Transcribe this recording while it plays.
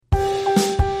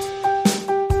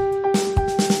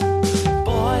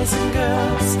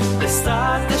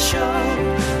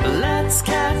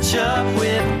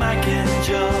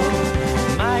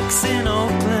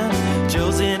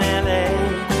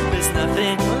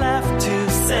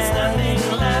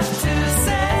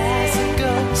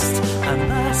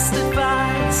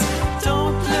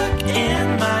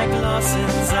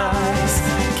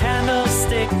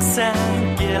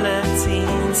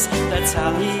That's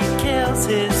how he kills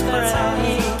his friends. That's how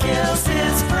he kills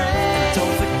his friends.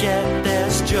 Don't forget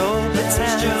there's Joe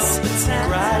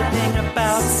Batanz, writing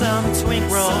about some twink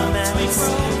romance.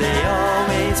 They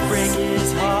always break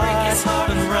his heart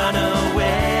and run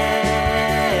away.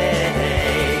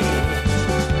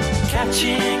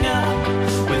 Catching up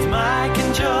with Mike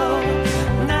and Joe.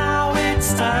 Now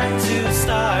it's time to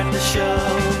start the show.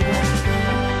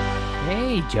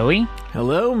 Hey, Joey.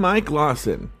 Hello, Mike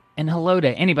Lawson. And hello to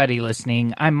anybody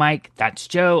listening. I'm Mike. That's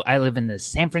Joe. I live in the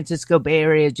San Francisco Bay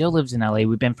Area. Joe lives in LA.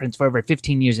 We've been friends for over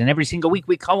 15 years, and every single week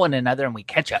we call one another and we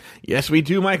catch up. Yes, we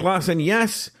do, Mike Lawson.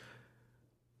 Yes,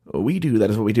 we do. That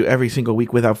is what we do every single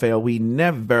week without fail. We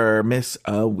never miss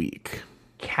a week.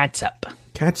 Catch up.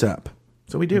 Catch up.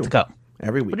 So we do. Let's go.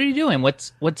 Every week. What are you doing?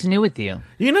 What's new with you?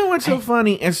 You know what's so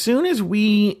funny? As soon as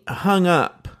we hung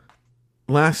up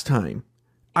last time,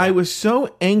 I was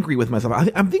so angry with myself.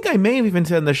 I think I may have even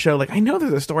said in the show, like, I know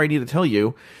there's a story I need to tell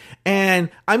you, and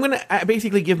I'm going to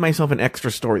basically give myself an extra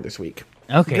story this week.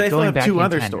 Okay, I going have back two in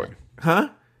other time. stories. Huh?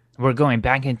 We're going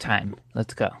back in time.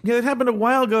 Let's go. Yeah, it happened a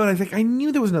while ago, and I was like, I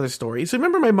knew there was another story. So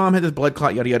remember my mom had this blood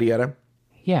clot, yada, yada, yada?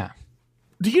 Yeah.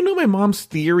 Do you know my mom's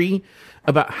theory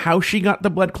about how she got the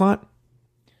blood clot?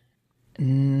 I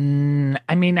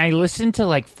mean, I listened to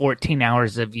like 14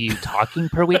 hours of you talking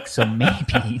per week, so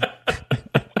maybe.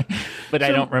 But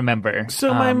I don't remember.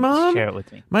 So my mom, share it with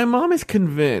me. My mom is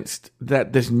convinced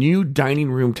that this new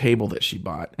dining room table that she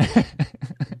bought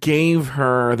gave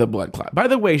her the blood clot. By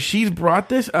the way, she's brought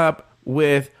this up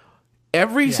with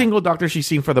every single doctor she's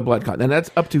seen for the blood clot, and that's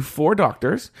up to 4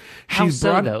 doctors. How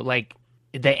so, though? Like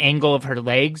the angle of her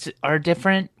legs are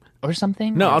different or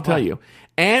something? No, Or I'll tell what? you.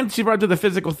 And she brought it to the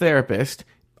physical therapist.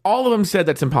 All of them said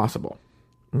that's impossible.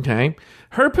 Okay?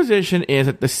 Her position is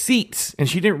that the seats, and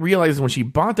she didn't realize when she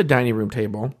bought the dining room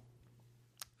table,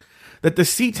 that the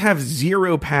seats have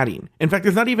 0 padding. In fact,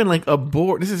 there's not even like a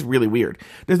board. This is really weird.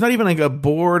 There's not even like a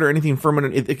board or anything firm.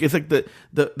 It's like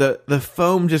the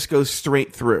foam just goes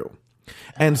straight through.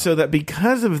 And so that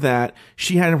because of that,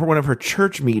 she had one of her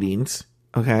church meetings,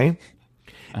 okay?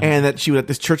 And that she was at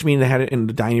this church meeting that had it in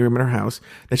the dining room in her house,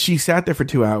 that she sat there for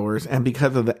 2 hours, and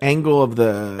because of the angle of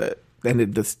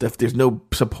there's no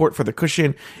support for the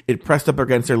cushion, it pressed up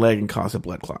against her leg and caused a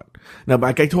blood clot. Now,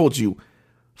 like I told you,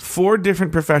 4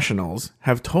 different professionals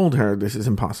have told her this is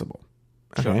impossible.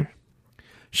 Okay? Sure.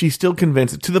 She's still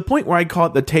convinced, to the point where I call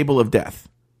it the table of death.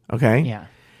 Okay? Yeah.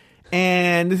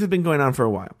 And this has been going on for a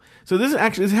while. So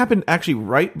this happened actually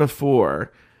right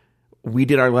before we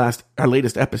did our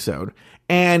latest episode.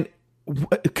 And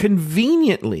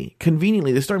conveniently,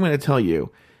 the story I'm going to tell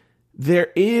you,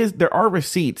 there are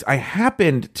receipts. I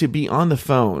happened to be on the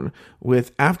phone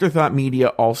with Afterthought Media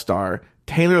All-Star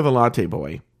Taylor the Latte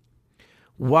Boy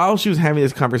while she was having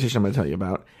this conversation I'm going to tell you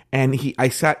about. And I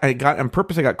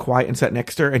got quiet and sat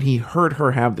next to her, and he heard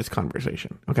her have this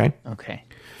conversation. Okay. Okay.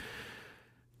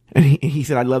 And he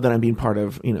said, I love that I'm being part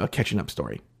of, a catching up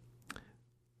story.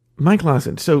 Mike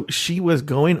Lawson. So she was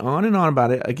going on and on about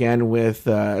it again with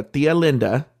Thea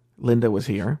Linda. Linda was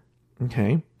here.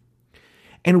 Okay.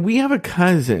 And we have a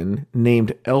cousin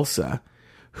named Elsa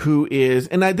who is,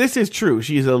 and this is true,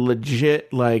 she's a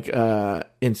legit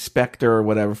inspector or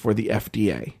whatever for the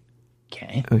FDA.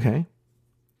 Okay. Okay.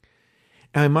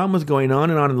 And my mom was going on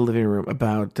and on in the living room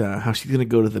about how she's going to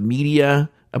go to the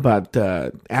media, about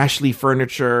Ashley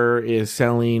Furniture is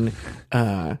selling,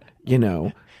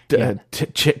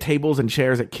 tables and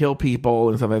chairs that kill people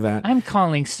and stuff like that. I'm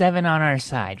calling 7 on our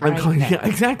side. Right now. Yeah,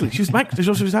 exactly. She was Mike. That's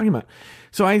what she was talking about.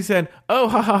 So I said, "Oh,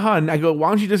 ha ha ha!" And I go, "Why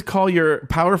don't you just call your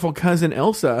powerful cousin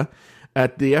Elsa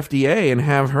at the FDA and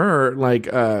have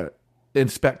her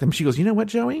inspect them?" She goes, "You know what,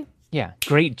 Joey? Yeah,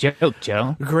 great joke,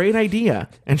 Joe. Great idea."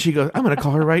 And she goes, "I'm going to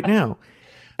call her right now."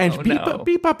 And Oh, beep, no. up,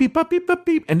 beep, up, beep, up, beep, up,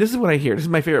 beep. And this is what I hear. This is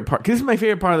my favorite part. This is my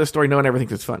favorite part of the story. No one ever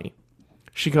thinks it's funny.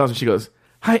 She calls and she goes,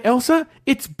 "Hi, Elsa.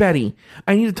 It's Betty.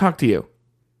 I need to talk to you."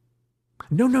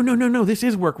 No. This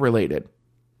is work related.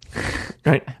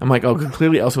 Right? I'm like, oh,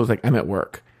 clearly Elsa was like, I'm at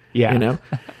work. Yeah.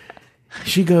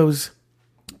 She goes,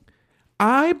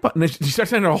 and she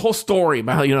starts telling her a whole story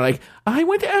about how, I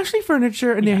went to Ashley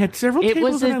Furniture and they had several It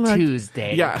tables was that I a liked.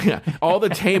 Tuesday. Yeah. All the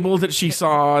tables that she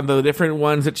saw, and the different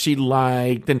ones that she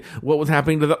liked, and what was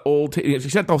happening to the old tables. She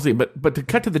said the whole thing, but to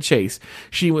cut to the chase,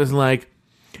 she was like,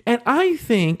 and I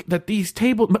think that these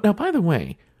tables, but now, by the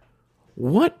way,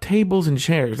 what tables and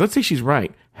chairs, let's say she's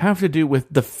right, have to do with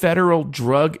the Federal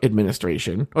Drug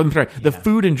Administration, the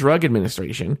Food and Drug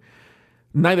Administration,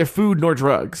 neither food nor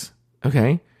drugs,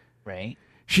 okay? Right.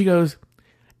 She goes,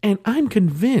 and I'm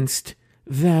convinced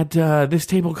that this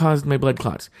table caused my blood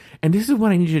clots. And this is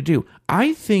what I need you to do.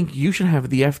 I think you should have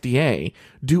the FDA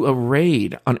do a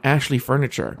raid on Ashley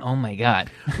Furniture. Oh my God.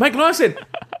 Mike Lawson,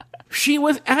 she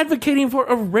was advocating for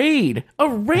a raid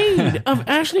of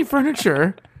Ashley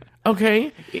Furniture.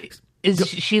 Okay. Is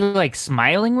she like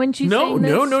smiling when she's No.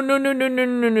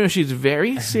 saying this? She's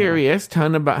very serious,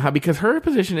 telling about how, because her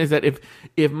position is that if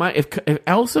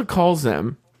Elsa calls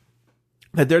them,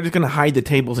 that they're just going to hide the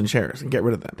tables and chairs and get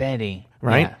rid of them. Betty.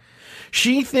 Right? Yeah.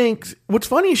 She thinks, what's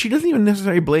funny is she doesn't even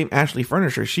necessarily blame Ashley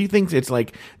Furniture. She thinks it's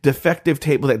like defective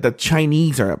tables, that the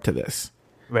Chinese are up to this.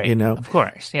 Right. You know? Of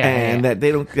course. Yeah. And that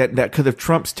they don't, that because of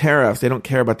Trump's tariffs, they don't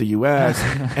care about the U.S.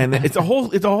 And it's a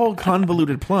whole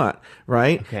convoluted plot.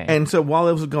 Right. Okay. And so while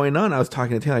it was going on, I was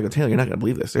talking to Taylor. I go, Taylor, you're not going to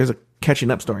believe this. There's a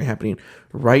catching up story happening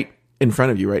right in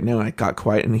front of you right now. I got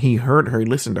quiet and he heard her, he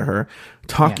listened to her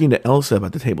talking to Elsa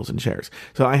about the tables and chairs.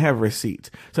 So I have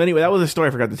receipts. So anyway, that was a story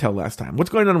I forgot to tell last time.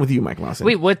 What's going on with you, Mike Lawson?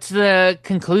 Wait, what's the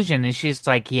conclusion? Is she just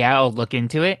like, yeah, I'll look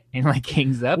into it and like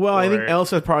hangs up? Well, I think or-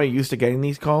 Elsa's probably used to getting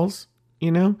these calls,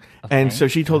 you know? And Okay. so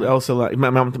she told Elsa, like,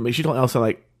 my mom told me, she told Elsa,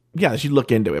 like, yeah, she'd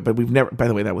look into it, but we've never, by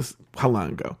the way, that was how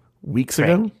long ago? Weeks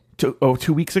ago? Right.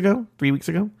 2 weeks ago? 3 weeks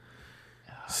ago?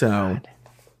 So,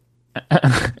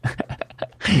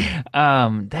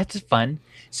 That's fun.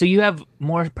 So you have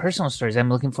more personal stories. I'm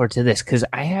looking forward to this because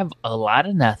I have a lot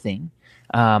of nothing.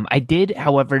 I did,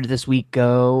 however, this week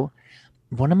go.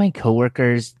 One of my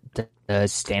coworkers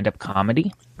does stand-up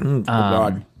comedy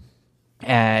God.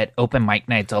 at open mic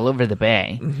nights all over the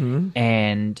Bay,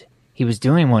 and he was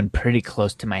doing one pretty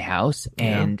close to my house.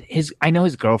 And I know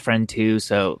his girlfriend too,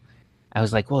 so I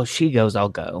was like, well, if she goes, I'll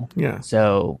go. Yeah.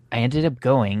 So I ended up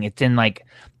going. It's in like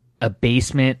a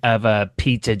basement of a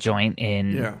pizza joint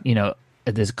in,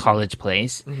 this college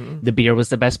place. The beer was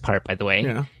the best part, by the way.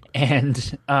 Yeah.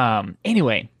 And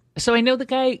anyway, so I know the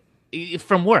guy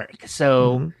from work.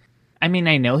 So, I mean,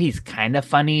 I know he's kind of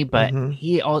funny, but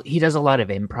he does a lot of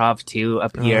improv too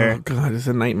up Oh, here. God, it's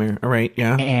a nightmare. All right,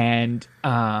 yeah. And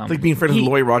It's like being friends with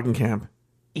Lloyd Roggenkamp.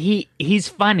 he's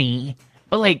funny,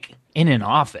 but like in an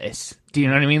office. Do you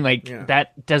know what I mean? Like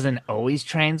that doesn't always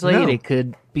translate. No. It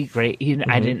could be great.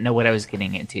 I didn't know what I was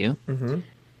getting into.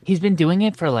 He's been doing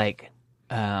it for like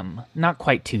not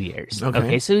quite 2 years.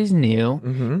 Okay, so he's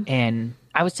new, and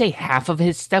I would say half of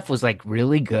his stuff was like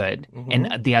really good,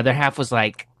 and the other half was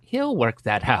like he'll work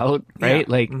that out, right?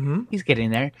 Yeah. Like he's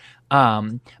getting there.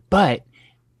 But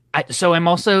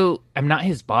I'm not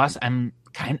his boss. I'm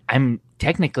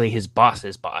technically his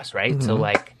boss's boss, right? So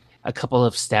like a couple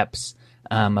of steps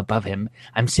above him.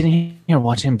 I'm sitting here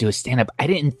watching him do a stand up. I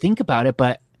didn't think about it,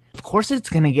 but of course it's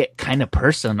gonna get kind of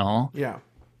personal. Yeah.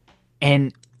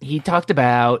 And he talked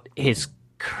about his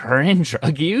current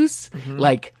drug use,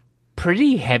 like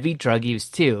pretty heavy drug use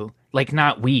too. Like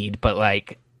not weed, but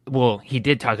like, well, he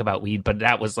did talk about weed, but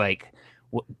that was like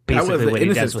basically the what he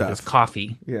innocent does with his stuff.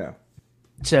 coffee. Yeah.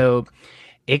 So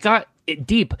it got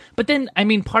deep. But then, I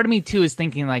mean, part of me too is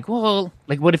thinking like, well,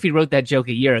 like what if he wrote that joke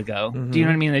a year ago? Do you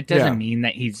know what I mean? It doesn't mean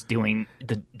that he's doing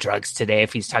the drugs today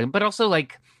if he's talking, but also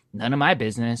like none of my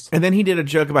business. And then he did a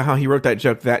joke about how he wrote that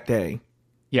joke that day.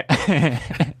 Yeah.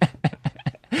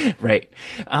 Right.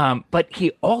 But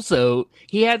he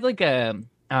had like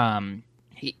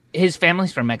his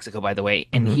family's from Mexico, by the way.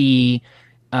 And he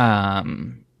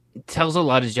tells a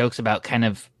lot of jokes about kind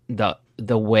of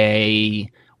the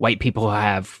way white people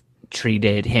have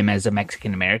treated him as a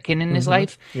Mexican American in his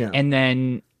life. Yeah. And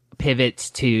then pivots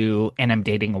to, and I'm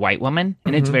dating a white woman.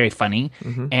 And it's very funny.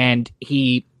 And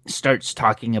he starts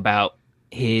talking about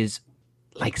his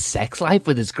like sex life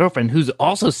with his girlfriend, who's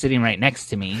also sitting right next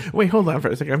to me. Wait, hold on for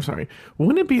a second. I'm sorry.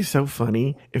 Wouldn't it be so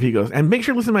funny if he goes, and make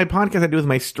sure to listen to my podcast I do with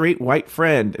my straight white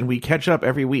friend, and we catch up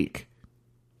every week?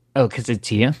 Oh, because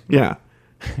it's you? Yeah.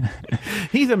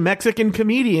 He's a Mexican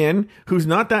comedian who's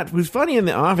funny in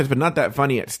the office, but not that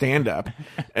funny at stand up.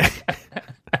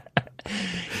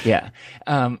 Yeah.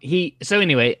 So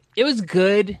anyway, it was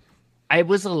good. I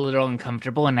was a little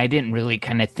uncomfortable, and I didn't really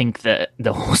kind of think the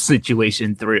whole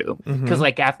situation through. Because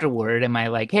like afterward, am I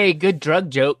like, hey, good drug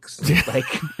jokes? Like,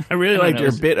 I really don't liked know.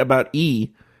 your bit about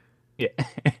E. yeah.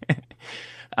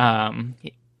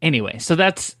 Anyway, so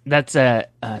that's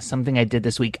something I did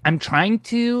this week. I'm trying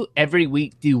to every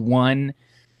week do one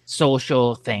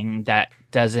social thing that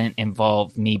doesn't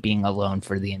involve me being alone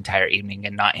for the entire evening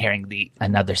and not hearing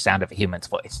another sound of a human's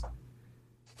voice.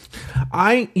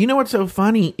 You know what's so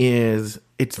funny is,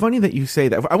 it's funny that you say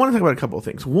that. I want to talk about a couple of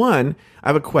things. One, I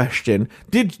have a question.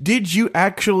 Did you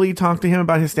actually talk to him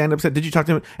about his stand-up set? Did you talk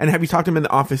to him? And have you talked to him in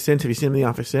the office since? Have you seen him in the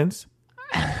office since?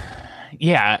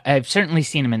 Yeah, I've certainly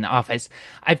seen him in the office.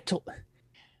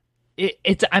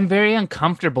 it's I'm very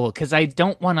uncomfortable because I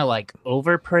don't want to like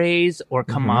overpraise or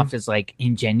come off as like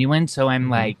ingenuine. So I'm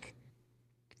like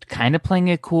kind of playing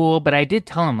it cool, but I did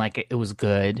tell him like it was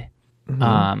good.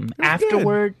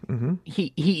 Afterward,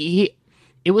 he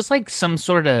it was like some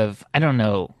sort of, I don't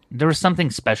know, there was something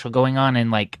special going on,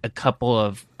 and like a couple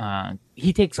of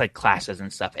he takes like classes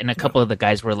and stuff, and a couple of the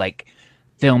guys were like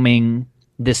filming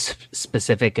this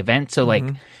specific event, so like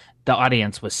the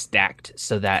audience was stacked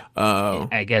so that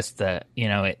I guess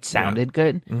it sounded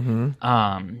good.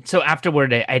 So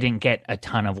afterward I didn't get a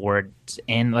ton of words,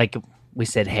 and like we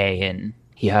said hey, and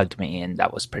he hugged me, and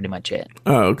that was pretty much it.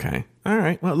 Oh, okay. All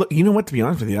right. Well, look, you know what? To be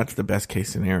honest with you, that's the best case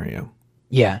scenario.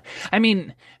 Yeah. I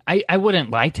mean, I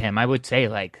wouldn't lie to him. I would say,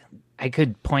 like, I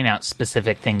could point out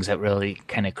specific things that really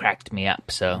kind of cracked me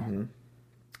up. So,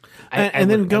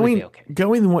 then going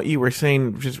what you were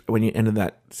saying just when you ended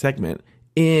that segment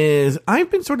is I've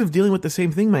been sort of dealing with the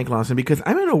same thing, Mike Lawson, because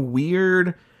I'm in a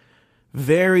weird,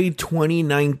 very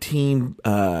 2019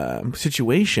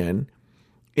 situation,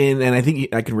 and I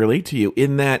think I can relate to you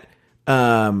in that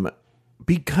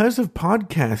because of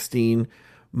podcasting,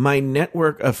 my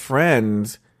network of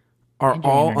friends are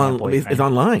all is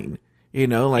online. You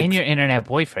know, like, and your internet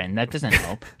boyfriend. That doesn't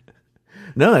help.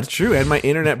 No, that's true. And my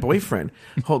internet boyfriend.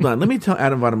 Hold on, let me tell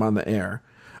Adam Bottom on the air.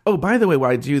 Oh, by the way,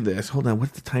 while I do this, hold on.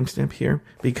 What's the timestamp here?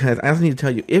 Because I also need to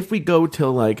tell you, if we go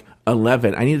till like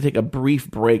 11, I need to take a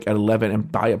brief break at 11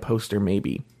 and buy a poster,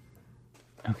 maybe.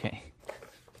 Okay,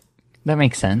 that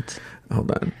makes sense.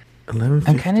 Hold on. 11:50.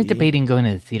 I'm kind of debating going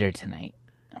to the theater tonight.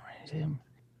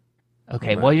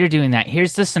 Okay, while you're doing that,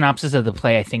 here's the synopsis of the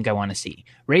play I think I want to see.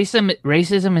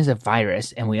 Racism is a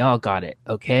virus, and we all got it,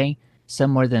 okay?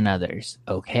 Some more than others,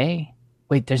 okay?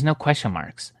 Wait, there's no question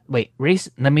marks. Wait,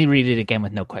 let me read it again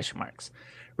with no question marks.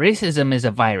 Racism is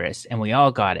a virus, and we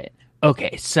all got it.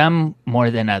 Okay, some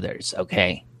more than others,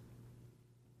 okay?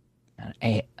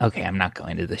 Okay, I'm not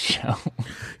going to this show.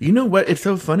 You know what? It's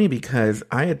so funny because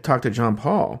I had talked to John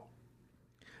Paul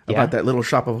about that Little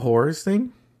Shop of Horrors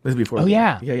thing. This is before. Oh,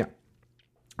 yeah. Yeah.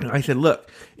 I said, look,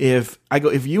 if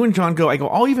you and John go,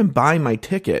 I'll even buy my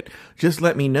ticket. Just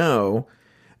let me know,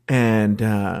 and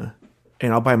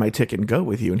I'll buy my ticket and go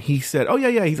with you. And he said, oh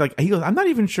yeah. He goes, I'm not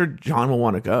even sure John will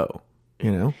want to go.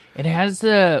 You know, it has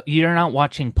you're not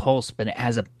watching Pulse, but it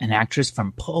has an actress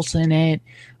from Pulse in it.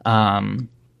 You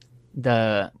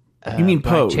mean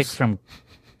Pose? Chick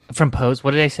from Pose.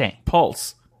 What did I say?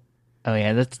 Pulse. Oh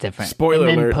yeah, that's different.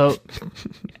 Spoiler alert.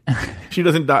 She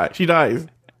doesn't die. She dies.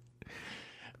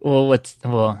 Well,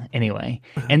 anyway,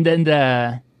 and then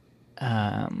the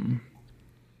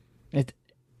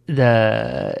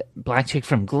black chick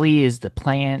from Glee is the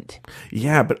plant.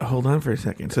 Yeah, but hold on for a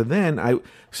second. So then John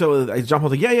Paul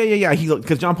was like, yeah.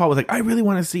 Because John Paul was like, I really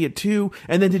want to see it too.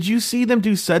 And then did you see them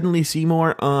do Suddenly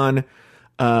Seymour on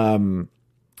the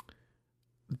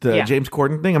James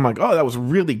Corden thing? I'm like, oh, that was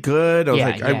really good. I was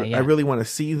I really want to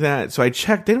see that. So I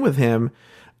checked in with him.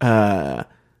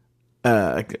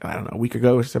 I don't know, a week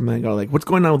ago or something. I go like, what's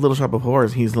going on with Little Shop of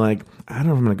Horrors? He's like, I don't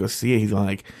know if I'm going to go see it. He's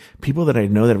like, people that I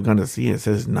know that have gone to see it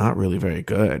says it's not really very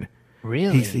good.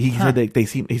 Really? He said that he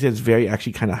said it's very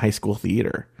actually kind of high school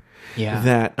theater. Yeah.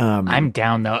 That I'm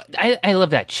down though. I love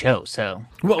that show. So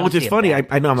which is funny.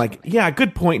 I know. I'm like, yeah,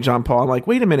 good point, John Paul. I'm like,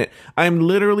 wait a minute. I'm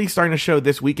literally starting a show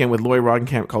this weekend with Lori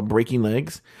Roggenkamp called Breaking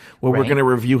Legs, where we're going to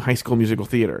review High School Musical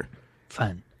theater.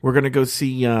 Fun. We're going to go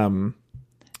see.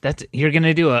 You're going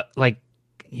to do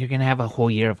you're going to have a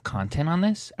whole year of content on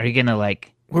this? Are you going to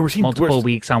we're seeing multiple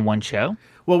weeks on one show?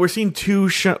 Well, we're seeing two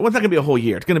shows. Well, it's not going to be a whole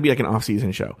year. It's going to be like an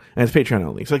off-season show. And it's Patreon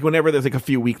only. So like whenever there's like a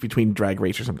few weeks between Drag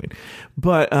Race or something.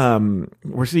 But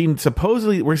we're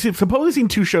supposedly seeing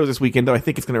two shows this weekend, though I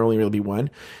think it's going to only really be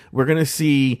one. We're going to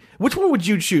see... Which one would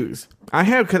you choose?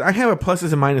 Because I have a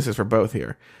pluses and minuses for both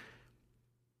here.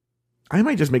 I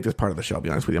might just make this part of the show, I'll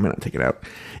be honest with you. I might not take it out.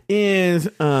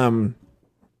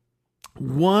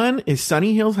 One is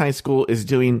Sunny Hills High School is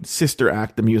doing Sister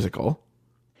Act, the musical.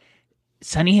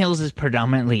 Sunny Hills is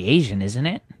predominantly Asian, isn't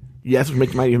it? Yes,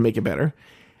 which might even make it better.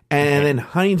 And then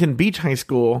Huntington Beach High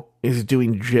School is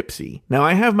doing Gypsy. Now,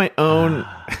 I have my own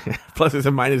pluses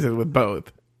and minuses with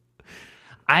both.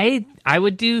 I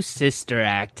would do Sister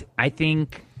Act. I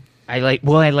think I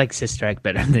like Sister Act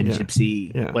better than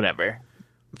Gypsy. Yeah. Whatever,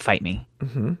 fight me.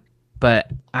 Mm-hmm.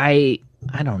 But I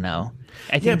don't know.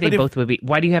 I think they both would be.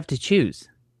 Why do you have to choose?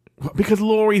 Because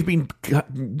Lori's being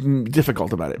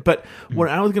difficult about it. But what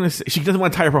I was going to say, she doesn't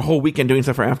want to tie up her whole weekend doing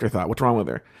stuff for Afterthought. What's wrong with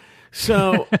her?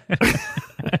 So,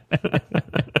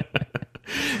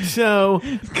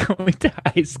 going to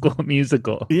High School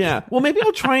Musical. Yeah. Well, maybe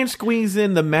I'll try and squeeze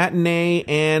in the matinee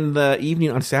and the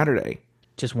evening on Saturday.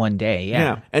 just one day.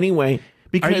 Yeah. Anyway,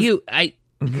 because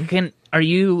are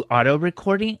you audio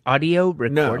recording?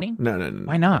 No.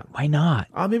 Why not?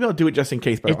 Maybe I'll do it just in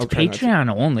case. But It's I'll try not to.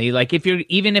 Patreon only. Like if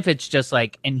it's just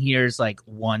like, and here's like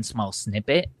one small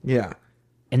snippet. Yeah.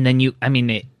 And then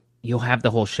you'll have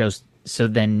the whole show. So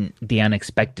then the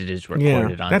unexpected is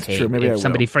recorded on that's tape. true. Maybe if I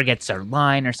somebody will. forgets their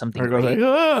line or something. Or goes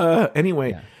like,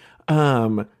 anyway,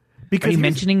 because Are you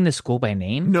mentioning the school by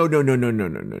name? No.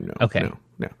 Okay.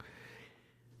 No.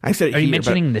 I said it Are you here,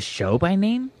 mentioning the show by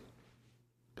name?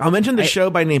 I'll mention the show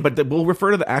by name, but we'll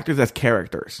refer to the actors as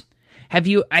characters. Have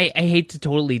you? I hate to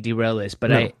totally derail this, but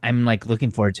No. I'm like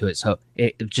looking forward to it. So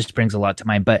it just brings a lot to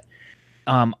mind. But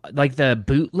like the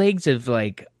bootlegs of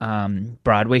like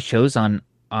Broadway shows on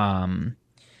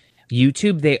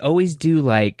YouTube, they always do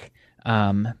like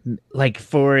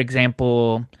for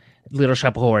example, Little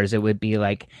Shop of Horrors. It would be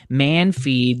like man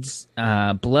feeds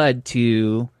blood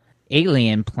to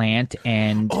alien plant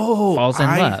and falls in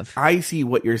love. I see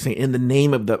what you're saying in the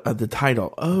name of the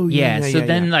title. Oh Yeah, yeah. so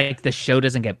then like the show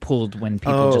doesn't get pulled when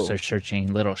people just are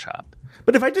searching Little Shop.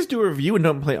 But if I just do a review and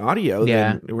don't play audio,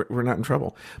 Yeah. then we're not in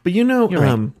trouble. But you know, You're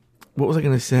right. what was I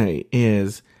going to say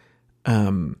is,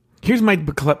 here's my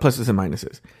pluses and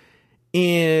minuses.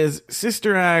 Is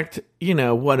Sister Act,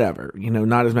 whatever,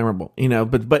 not as memorable,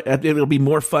 but it'll be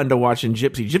more fun to watch in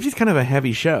Gypsy. Gypsy's kind of a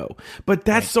heavy show, but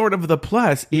that's sort of the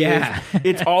plus. Yeah.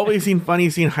 It's always seeing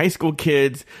high school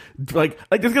kids, like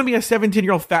there's going to be a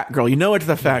 17-year-old fat girl. It's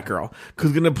the fat girl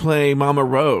who's going to play Mama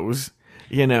Rose,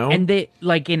 And they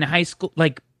like in high school,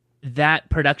 like that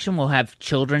production will have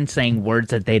children saying words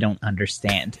that they don't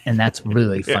understand, and that's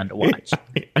really fun to watch.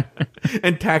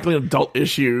 And tackling adult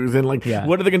issues and what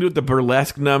are they going to do with the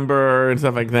burlesque number and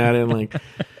stuff like that, and like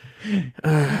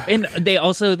And they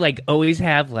also like always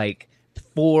have like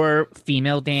 4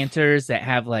 female dancers that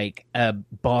have like a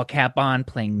ball cap on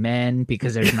playing men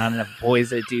because there's not enough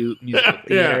boys that do musical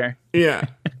theater. Yeah.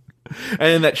 And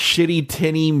then that shitty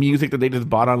tinny music that they just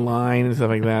bought online and stuff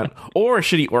like that, or a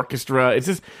shitty orchestra. It's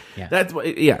just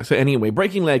So anyway,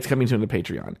 Breaking Legs coming soon to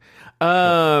Patreon.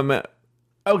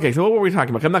 Okay, so what were we talking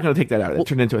about? I'm not going to take that out. It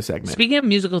turned into a segment. Speaking of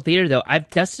musical theater, though, I've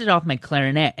dusted off my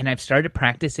clarinet and I've started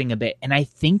practicing a bit, and I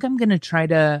think I'm going to try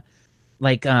to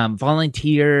like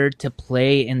volunteer to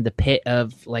play in the pit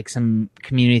of like some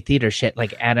community theater shit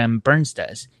like Adam Burns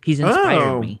does. He's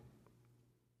inspired me.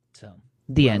 So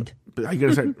the end. Are you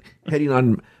going to start heading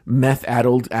on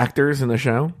meth-addled actors in the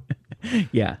show?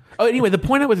 Yeah. Oh, anyway, the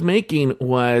point I was making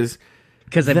was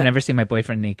Because I've never seen my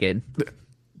boyfriend naked.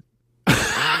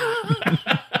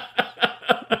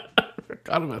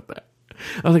 forgot about that.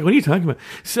 I was like, what are you talking about?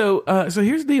 So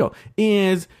here's the deal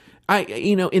is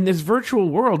in this virtual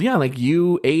world, like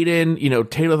you, Aiden,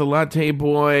 Taylor the Latte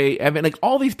Boy, Evan, like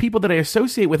all these people that I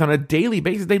associate with on a daily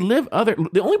basis, the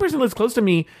only person that lives close to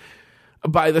me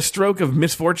by the stroke of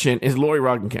misfortune is Lori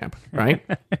Roggenkamp, right?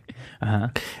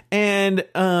 And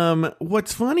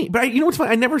what's funny, but what's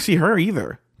funny? I never see her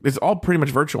either. It's all pretty much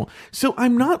virtual. So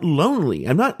I'm not lonely.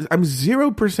 I'm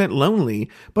 0%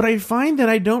 lonely, but I find that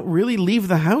I don't really leave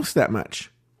the house that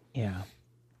much. Yeah.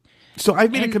 So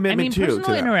I've made a commitment too.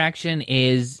 Personal interaction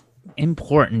is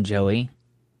important, Joey.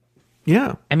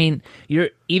 Yeah. I mean,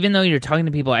 even though you're talking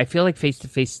to people, I feel like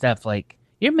face-to-face stuff, like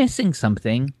you're missing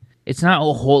something. It's not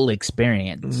a whole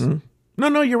experience.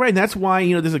 Mm-hmm. No, you're right. And that's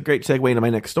why, this is a great segue into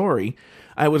my next story.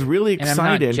 I was really excited. And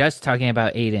I'm not just talking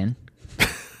about Aiden.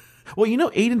 Well,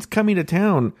 Aiden's coming to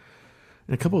town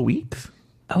in a couple of weeks.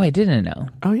 Oh, I didn't know.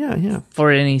 Oh, yeah.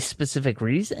 For any specific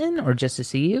reason or just to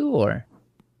see you or?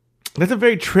 That's a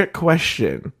very trick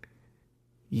question.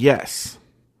 Yes,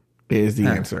 is the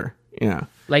answer. Yeah.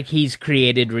 Like he's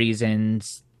created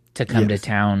reasons to come to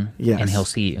town and he'll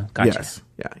see you. Gotcha. Yes.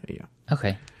 Yeah.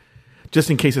 Okay. Just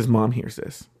in case his mom hears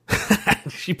this.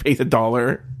 She pays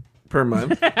 $1 per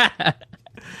month.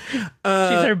 She's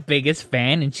our biggest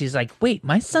fan, and she's like, wait,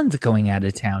 my son's going out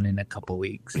of town in a couple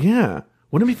weeks. Yeah.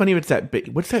 Wouldn't it be funny if it's that big?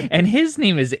 What's that? And his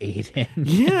name is Aiden.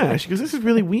 Yeah. She goes, this is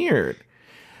really weird.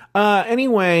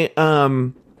 Anyway,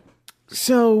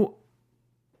 so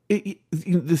the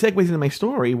segues into my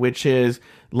story, which is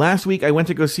last week I went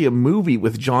to go see a movie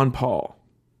with John Paul.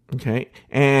 Okay.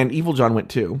 And Evil John went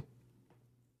too.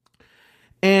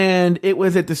 And it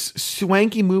was at this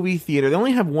swanky movie theater. They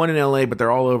only have one in LA, but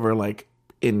they're all over like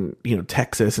in,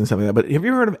 Texas and stuff like that. But have you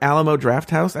ever heard of Alamo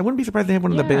Drafthouse? I wouldn't be surprised they have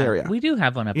one in the Bay Area. We do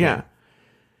have one up here.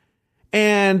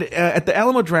 And at the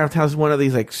Alamo Drafthouse is one of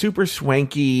these like super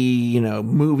swanky,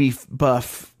 movie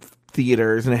buff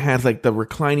theaters, and it has like the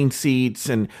reclining seats,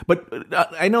 but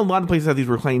I know a lot of places have these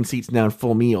reclining seats now and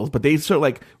full meals, but they sort of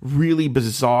like really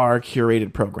bizarre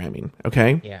curated programming.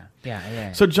 Okay. Yeah.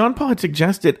 So John Paul had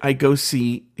suggested I go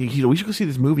see, we should go see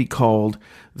this movie called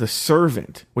The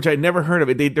Servant, which I'd never heard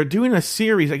of. They're doing a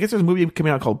series. I guess there's a movie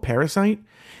coming out called Parasite,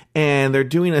 and they're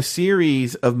doing a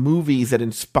series of movies that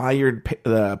inspired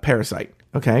Parasite.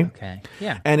 Okay.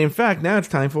 Yeah. And in fact, now it's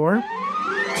time for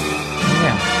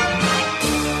Yeah.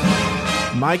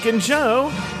 Mike and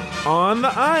Joe on the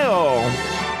Aisle.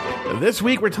 This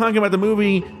week we're talking about the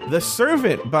movie The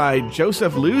Servant by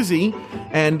Joseph Luzzi,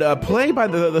 and play by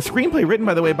the screenplay written,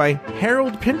 by the way, by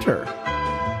Harold Pinter.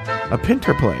 A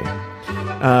Pinter play.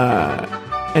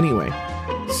 Anyway,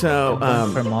 so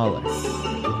From Mahler.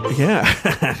 yeah,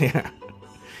 yeah.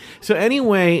 So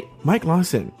anyway, Mike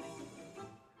Lawson.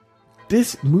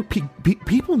 This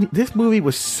movie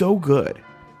was so good,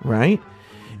 right?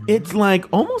 It's like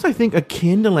almost, I think,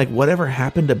 akin to like Whatever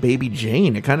Happened to Baby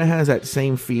Jane. It kind of has that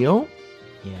same feel.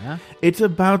 Yeah. It's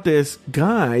about this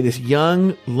guy, this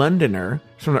young Londoner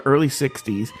from the early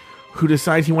 60s, who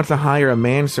decides he wants to hire a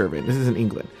manservant. This is in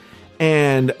England.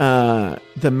 And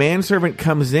the manservant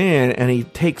comes in and he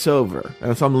takes over.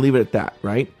 And so I'm going to leave it at that,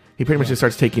 right? He pretty much just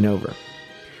starts taking over.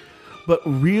 But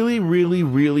really, really,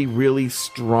 really, really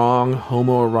strong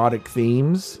homoerotic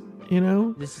themes, you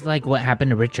know? This is like what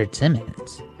happened to Richard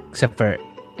Simmons, except for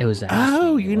it was.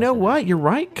 Oh, you know what? You're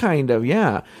right, kind of,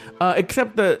 yeah.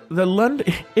 Except the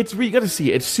London, you got to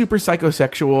see it. It's super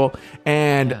psychosexual,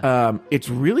 and it's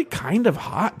really kind of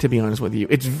hot, to be honest with you.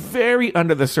 It's very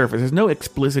under the surface. There's no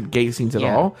explicit gay scenes at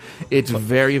all. It's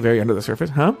very, very under the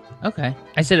surface, huh? Okay,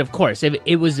 I said, of course.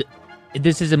 It was.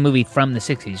 This is a movie from the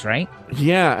 60s, right?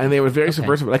 Yeah, and they were very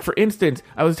subversive. Like, for instance,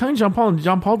 I was telling John Paul, and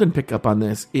John Paul didn't pick up on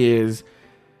this, is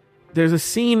there's a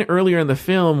scene earlier in the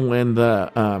film when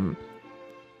the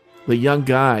young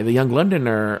guy, the young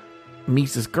Londoner,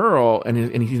 meets this girl, and he's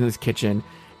in his kitchen,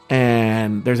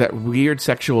 and there's that weird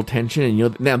sexual tension,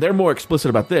 and now they're more explicit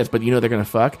about this, but they're gonna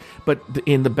fuck. But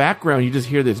in the background, you just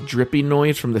hear this dripping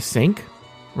noise from the sink,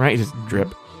 right? It's just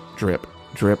drip, drip,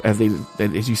 drip as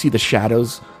you see the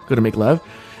shadows go to make love.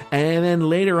 And then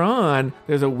later on,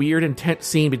 there's a weird, intense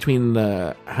scene between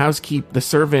the the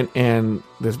servant, and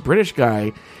this British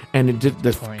guy, and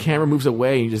the camera moves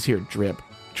away, and you just hear drip,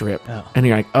 drip, and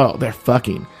you're like, oh, they're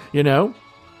fucking, Yeah.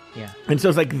 And so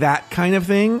it's like that kind of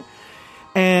thing.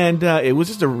 And it was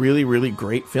just a really, really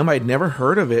great film. I'd never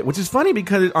heard of it, which is funny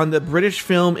because on the British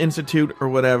Film Institute or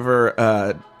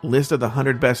whatever list of the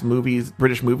 100 best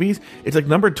British movies, it's like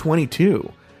number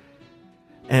 22.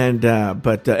 And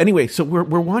but anyway, so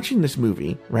we're watching this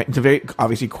movie, right? It's a very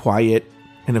obviously quiet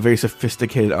and a very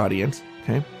sophisticated audience,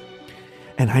 okay?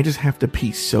 And I just have to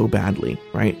pee so badly,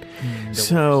 right?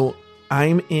 So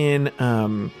I'm in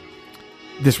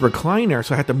this recliner,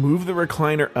 so I have to move the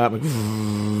recliner up,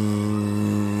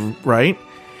 right?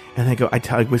 And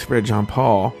I whisper to John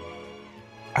Paul,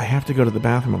 I have to go to the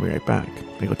bathroom. I'll be right back.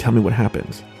 They go, tell me what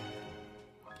happens.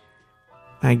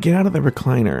 I get out of the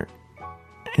recliner,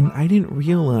 and I didn't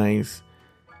realize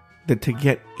that to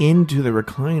get into the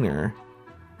recliner,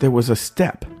 there was a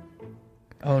step.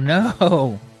 Oh,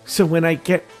 no. So when I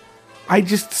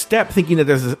just step thinking that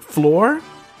there's a floor.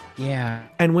 Yeah.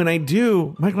 And when I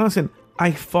do, Mike Lawson,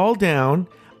 I fall down.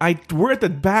 We're at the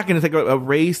back, and it's like a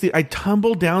raised. I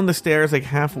tumble down the stairs like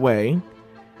halfway.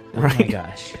 Right? Oh, my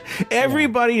gosh.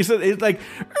 Everybody is like,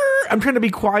 I'm trying to be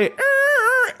quiet.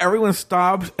 Everyone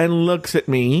stops and looks at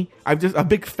me. A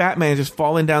big fat man just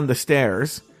falling down the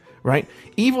stairs, right?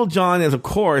 Evil John is, of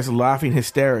course, laughing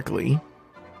hysterically.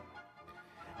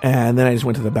 And then I just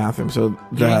went to the bathroom. So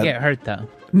you didn't get hurt, though.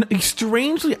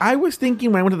 Strangely, I was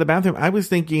thinking when I went to the bathroom,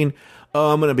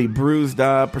 oh, I'm going to be bruised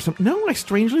up or something. No, I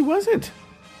strangely wasn't.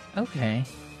 Okay.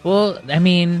 Well, I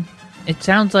mean, it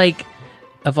sounds like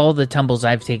of all the tumbles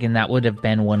I've taken, that would have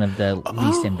been one of the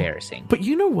least embarrassing. But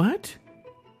you know what?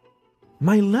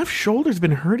 My left shoulder's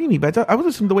been hurting me, but I was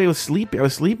listening to the way I was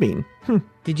sleeping.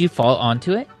 Did you fall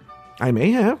onto it? I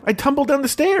may have. I tumbled down the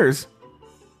stairs.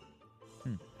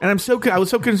 And I was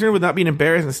so concerned with not being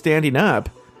embarrassed and standing up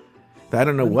that I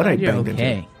don't know what I banged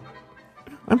into.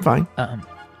 I'm fine.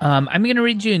 I'm going to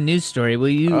read you a news story. Will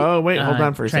you? Oh, wait, hold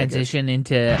on for a transition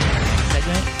into a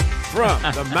segment? From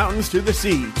the mountains to the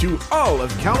sea to all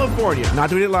of California. Not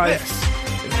doing it live. This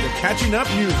is the Catching Up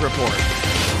News Report.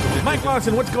 Mike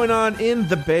Lawson, what's going on in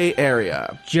the Bay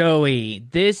Area? Joey,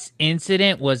 this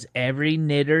incident was every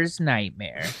knitter's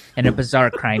nightmare and a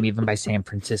bizarre crime even by San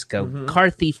Francisco car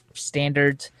thief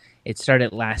standards. It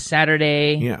started last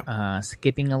Saturday. Yeah.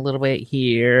 Skipping a little bit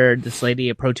here. This lady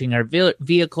approaching our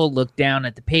vehicle looked down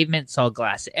at the pavement, saw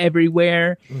glass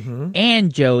everywhere.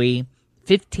 And Joey,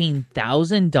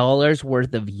 $15,000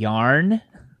 worth of yarn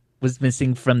was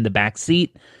missing from the back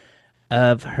seat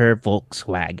of her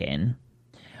Volkswagen.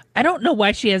 I don't know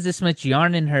why she has this much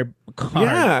yarn in her car.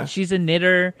 Yeah. She's a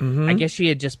knitter. I guess she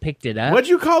had just picked it up. What'd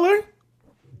you call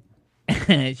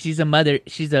her? She's a mother.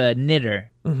 She's a knitter.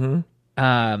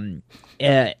 And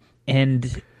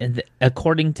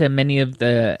according to many of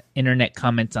the internet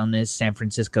comments on this San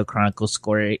Francisco Chronicle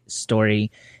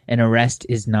story, an arrest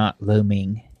is not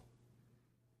looming.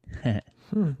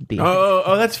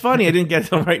 Oh, that's funny. I didn't get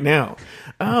them right now.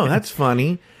 Oh, that's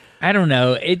funny. I don't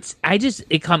know. It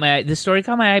caught my eye. The story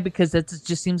caught my eye because that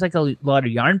just seems like a lot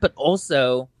of yarn, but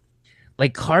also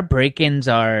like car break-ins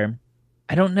are,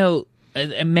 I don't know.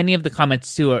 Many of the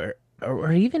comments too are,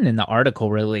 or even in the article,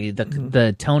 really,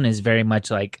 the tone is very much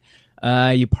like,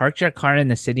 you parked your car in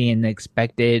the city and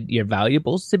expected your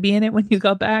valuables to be in it when you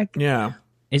got back. Yeah.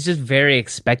 It's just very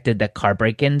expected that car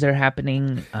break-ins are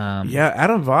happening. Yeah,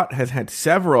 Adam Vaught has had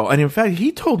several. And in fact,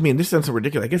 he told me, and this sounds so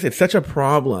ridiculous, I guess it's such a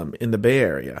problem in the Bay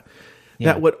Area,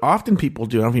 that what often people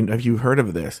do, I don't know if you've heard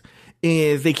of this,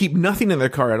 is they keep nothing in their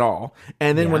car at all.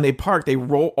 And then when they park, they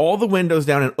roll all the windows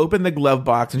down and open the glove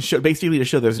box and basically to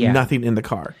show there's nothing in the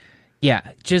car.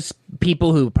 Yeah, just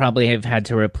people who probably have had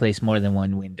to replace more than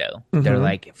one window. They're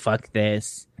like, fuck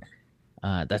this.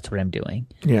 That's what I'm doing.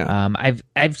 Yeah.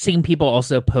 I've seen people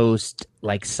also post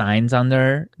like signs on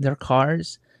their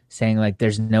cars saying like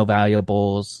there's no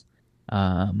valuables,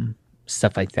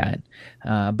 stuff like that.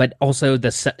 But also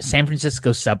the San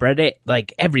Francisco subreddit,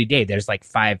 like every day there's like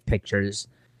 5 pictures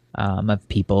of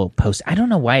people post. I don't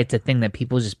know why it's a thing that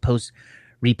people just post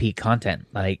repeat content.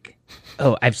 Like,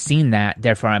 oh, I've seen that,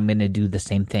 therefore I'm going to do the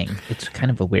same thing. It's kind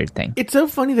of a weird thing. It's so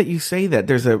funny that you say that.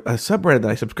 There's a subreddit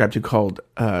that I subscribe to called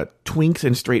Twinks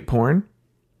and Straight Porn.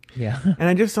 Yeah. And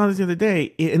I just saw this the other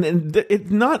day, and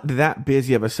it's not that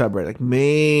busy of a subreddit, like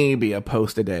maybe a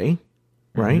post a day,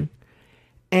 right?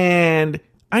 And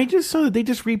I just saw that they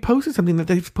just reposted something that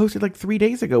they posted like 3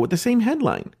 days ago with the same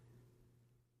headline.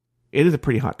 It is a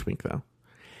pretty hot twink, though.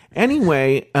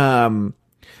 Anyway,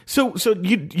 so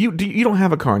you don't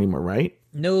have a car anymore, right?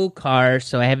 No car,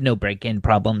 so I have no break-in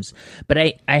problems. But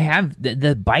I have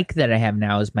the bike that I have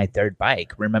now is my third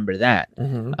bike. Remember that?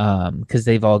 Because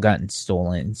they've all gotten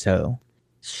stolen. So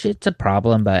shit's a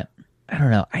problem, but I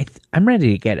don't know. I'm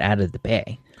ready to get out of the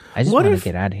Bay. I just want to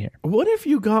get out of here. What if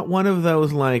you got one of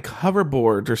those like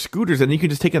hoverboards or scooters and you could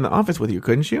just take it in the office with you?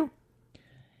 Couldn't you?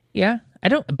 Yeah, I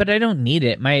don't need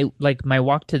it. My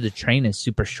walk to the train is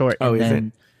super short. Oh, and is then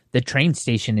it? The train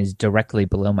station is directly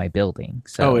below my building.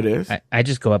 So it is? I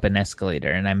just go up an escalator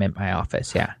and I'm at my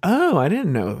office. Yeah. Oh, I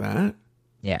didn't know that.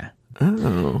 Yeah.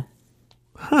 Oh.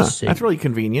 Huh. So, that's really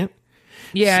convenient.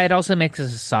 Yeah, it also makes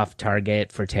us a soft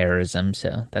target for terrorism.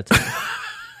 So that's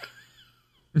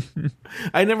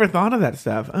I never thought of that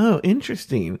stuff. Oh,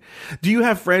 interesting. Do you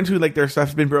have friends who like their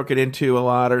stuff's been broken into a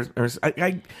lot, or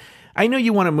I know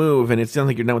you want to move, and it sounds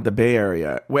like you're done with the Bay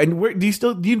Area. And where do you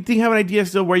have an idea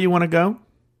still where you want to go?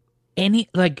 Any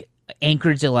like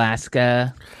Anchorage,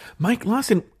 Alaska. Mike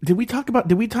Lawson, did we talk about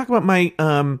my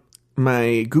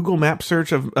my Google Map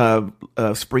search of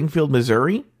Springfield,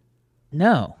 Missouri?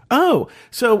 No. Oh,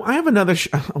 so I have another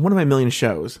one of my million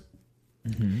shows.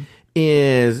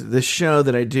 Is the show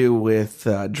that I do with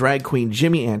drag queen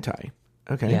Jimmy Anti.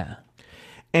 Okay. Yeah.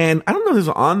 And I don't know if this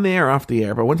was on there or off the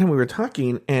air, but one time we were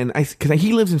talking, and because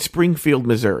he lives in Springfield,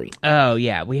 Missouri. Oh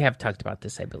yeah, we have talked about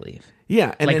this, I believe.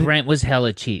 Yeah, and like then, rent was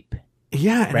hella cheap.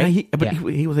 Yeah, and right?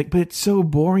 He was like, but it's so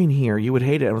boring here. You would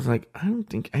hate it. I was like,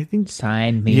 I think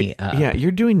sign me up. Yeah,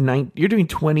 you're doing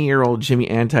 20-year-old Jimmy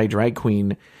Anti drag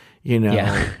queen. You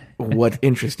know what's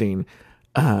interesting.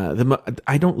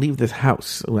 I don't leave this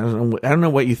house. I don't know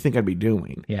what you think I'd be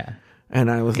doing. Yeah.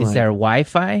 And I was Is there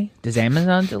Wi-Fi? Does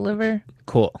Amazon deliver?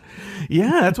 Cool.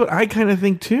 Yeah, that's what I kind of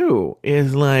think too.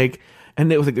 Is like,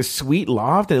 and it was like this sweet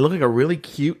loft, and it looked like a really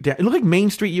cute. It looked like Main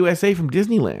Street USA from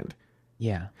Disneyland.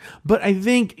 Yeah. But I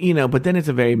think but then it's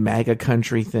a very MAGA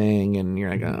country thing, and you're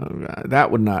like, oh God,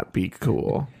 that would not be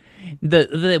cool.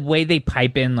 The way they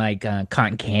pipe in like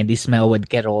cotton candy smell would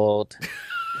get old.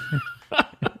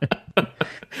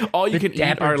 All you can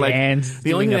eat are like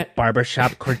the only a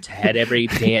barbershop quartet every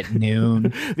day at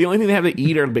noon. The only thing they have to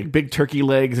eat are big turkey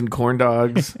legs and corn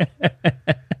dogs.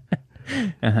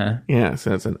 Yeah,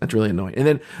 so that's really annoying. And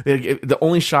then the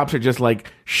only shops are just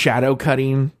like shadow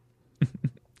cutting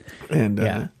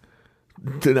and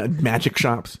magic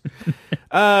shops.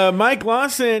 Mike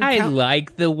Lawson. I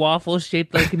like the waffle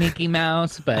shaped like Mickey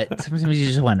Mouse, but sometimes you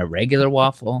just want a regular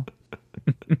waffle.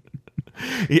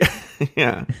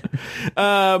 Yeah.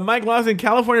 Mike Lawson,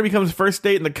 California becomes first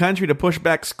state in the country to push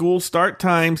back school start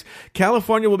times.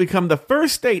 California will become the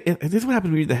first state. This is what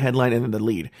happens when you read the headline and then the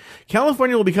lead.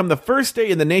 California will become the first state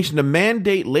in the nation to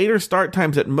mandate later start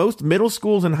times at most middle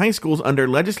schools and high schools under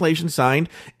legislation signed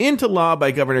into law by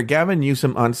Governor Gavin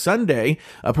Newsom on Sunday.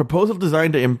 A proposal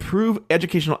designed to improve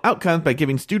educational outcomes by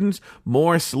giving students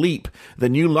more sleep. The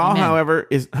new law, however,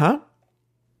 is...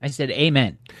 I said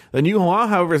amen. The new law,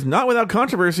 however, is not without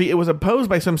controversy. It was opposed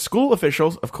by some school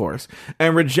officials, of course,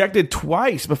 and rejected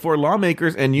twice before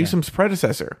lawmakers and Newsom's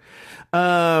predecessor.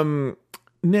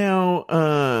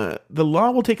 Now, the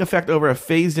law will take effect over a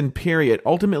phased-in period,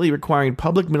 ultimately requiring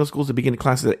public middle schools to begin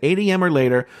classes at 8 a.m. or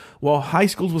later, while high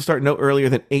schools will start no earlier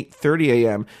than 8:30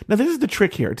 a.m. Now, this is the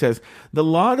trick here. It says, the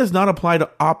law does not apply to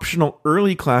optional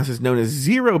early classes known as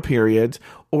zero periods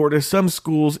or to some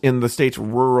schools in the state's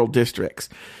rural districts.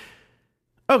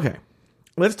 Okay,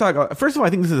 let's talk about... First of all, I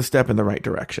think this is a step in the right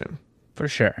direction. For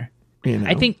sure. You know?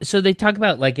 I think so. They talk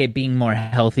about like it being more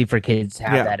healthy for kids to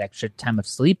have that extra time of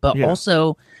sleep, but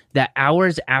also that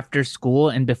hours after school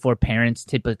and before parents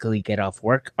typically get off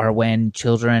work are when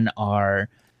children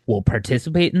will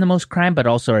participate in the most crime, but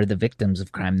also are the victims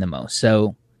of crime the most.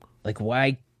 So, like,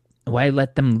 why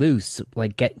let them loose?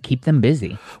 Like, keep them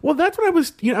busy. Well, that's what I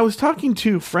was. I was talking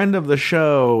to a friend of the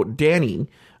show, Danny.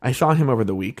 I saw him over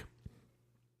the week,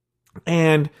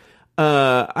 and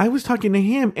I was talking to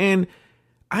him and.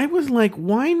 I was like,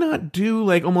 why not do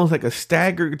like almost like a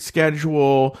staggered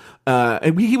schedule? But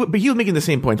he was making the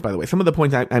same points, by the way. Some of the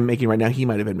points I'm making right now, he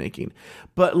might have been making.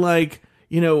 But like,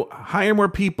 hire more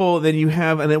people than you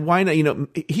have. And then why not,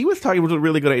 he was talking about a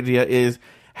really good idea is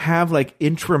have like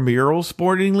intramural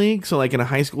sporting league. So like in a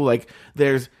high school, like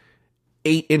there's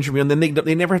 8 intramural, and then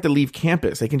they never have to leave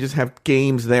campus. They can just have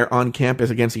games there on campus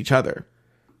against each other.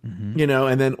 Mm-hmm.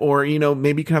 And then, or,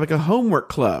 maybe you can have like a homework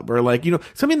club or like,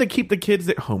 something to keep the kids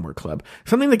there,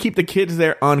 something to keep the kids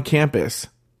there on campus.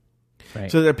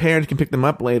 Right. So their parents can pick them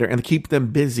up later and keep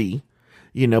them busy,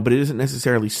 but it isn't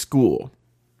necessarily school.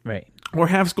 Right. Or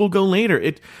have school go later.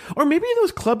 Or maybe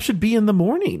those clubs should be in the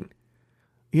morning,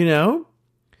 Sure.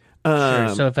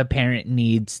 So if a parent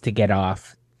needs to get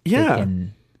off, yeah.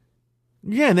 And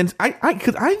then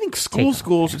because I think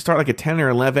school should start like at 10 or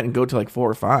 11 and go to like 4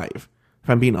 or 5. If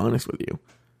I'm being honest with you.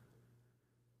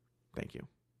 Thank you.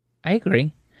 I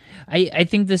agree. I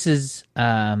think this is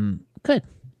good.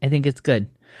 I think it's good.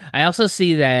 I also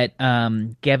see that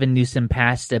Gavin Newsom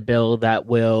passed a bill that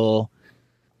will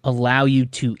allow you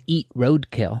to eat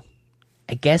roadkill.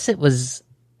 I guess it was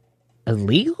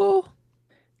illegal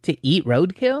to eat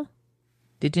roadkill.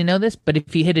 Did you know this? But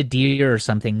if you hit a deer or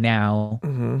something now,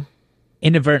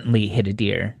 inadvertently hit a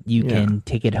deer, you can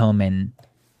take it home and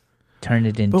turn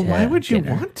it into. But why would you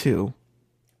dinner. want to?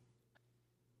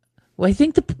 Well, I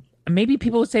think maybe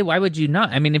people would say, why would you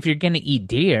not? I mean, if you're going to eat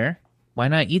deer, why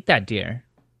not eat that deer?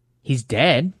 He's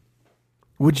dead.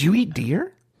 Would you eat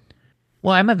deer?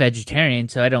 Well, I'm a vegetarian,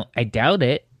 so I doubt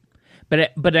it.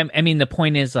 But I mean, the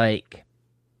point is like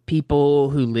people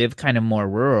who live kind of more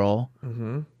rural,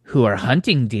 who are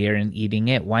hunting deer and eating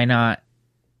it. Why not?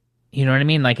 You know what I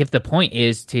mean? Like if the point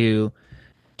is to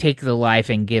take the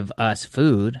life and give us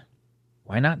food.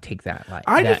 Why not take that life?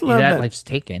 I just love that life's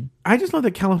taken. I just love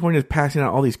that California is passing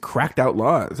out all these cracked out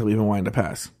laws that we've been wanting to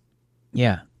pass.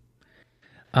 Yeah.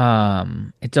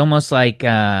 It's almost like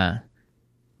no,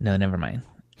 never mind.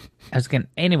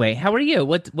 Anyway, how are you?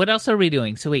 What else are we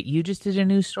doing? So wait, you just did a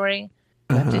news story?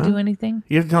 Do you have to do anything?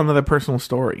 You have to tell another personal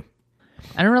story.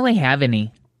 I don't really have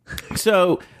any.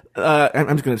 So I'm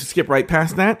just going to skip right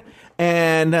past that.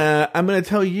 And I'm going to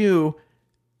tell you,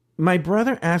 my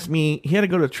brother asked me, he had to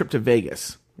go to a trip to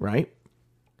Vegas, right?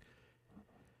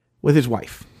 With his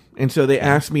wife. And so they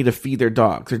asked me to feed their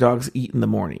dogs. Their dogs eat in the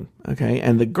morning, okay?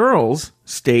 And the girls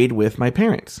stayed with my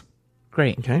parents.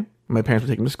 Great. Okay? My parents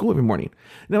would take them to school every morning.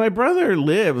 Now, my brother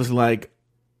lives like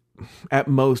at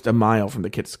most a mile from the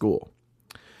kid's school.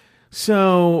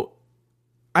 So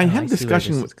I had a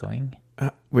discussion with going.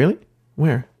 Really?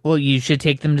 Where? Well, you should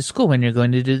take them to school when you're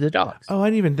going to do the dogs. Oh, I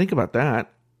didn't even think about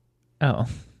that. Oh.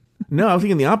 No, I was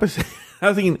thinking the opposite. I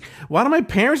was thinking, why don't my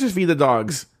parents just feed the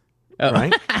dogs? Oh.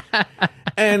 Right?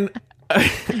 And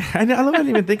I didn't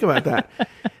even think about that.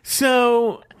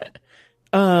 So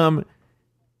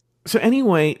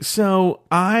anyway,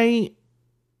 I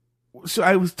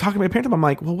was talking to my parents. I'm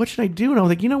like, well, what should I do? And I was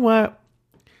like, you know what?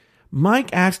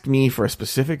 Mike asked me for a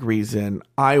specific reason.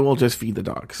 I will just feed the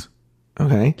dogs.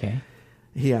 Okay.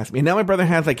 He asked me. And now my brother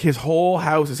has like his whole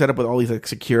house is set up with all these like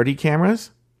security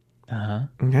cameras.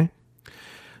 Okay.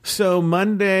 So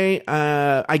Monday,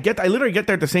 I literally get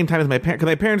there at the same time as my parents,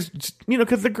 because my parents,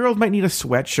 because the girls might need a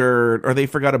sweatshirt or they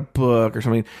forgot a book or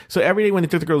something. So every day when they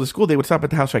took the girls to school, they would stop at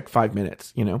the house for like 5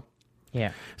 minutes,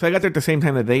 Yeah. So I got there at the same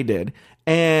time that they did.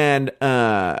 And,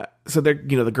 so they're,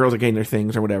 the girls are getting their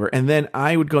things or whatever. And then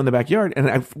I would go in the backyard and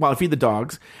I feed the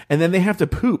dogs, and then they have to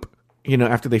poop,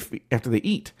 after they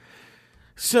eat.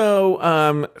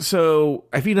 So, so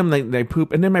I feed them, they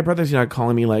poop. And then my brother's,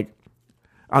 calling me like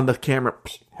on the camera,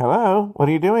 hello, what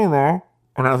are you doing there?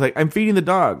 And I was like, I'm feeding the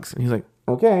dogs. And he's like,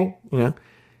 okay,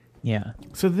 Yeah.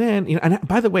 So then, and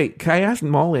by the way, I asked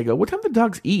Molly, I go, what time do the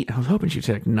dogs eat? I was hoping she'd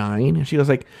say like 9. And she goes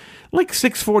like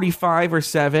 6:45 or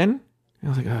 7. And I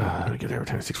was like, oh, I'm going to get there every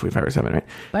time 6:45 or 7, right?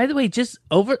 By the way, just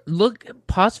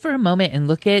pause for a moment and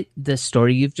look at the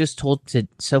story you've just told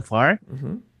so far.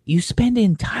 Mm-hmm. You spend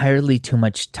entirely too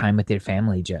much time with your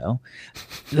family, Joe.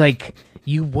 Like,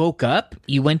 you woke up,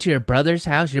 you went to your brother's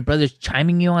house, your brother's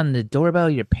chiming you on the doorbell,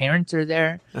 your parents are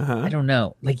there. I don't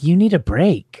know. Like, you need a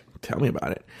break. Tell me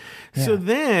about it. Yeah. So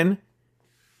then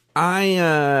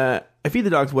I feed the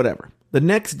dogs, whatever. The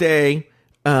next day,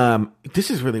 this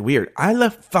is really weird. I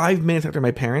left 5 minutes after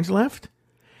my parents left,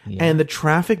 and the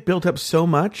traffic built up so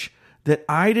much that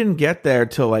I didn't get there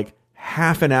till like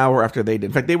half an hour after they did.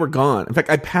 In fact, they were gone. In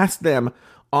fact, I passed them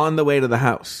on the way to the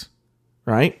house,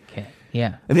 right? Okay.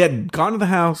 Yeah. And they had gone to the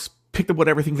house, picked up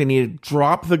whatever things they needed,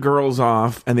 dropped the girls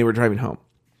off, and they were driving home.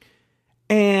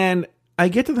 And I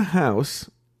get to the house,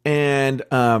 and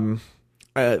I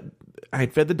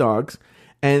had fed the dogs,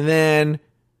 and then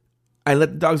I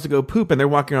let the dogs to go poop, and they're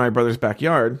walking around my brother's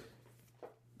backyard,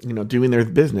 doing their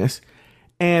business.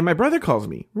 And my brother calls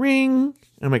me, ring. And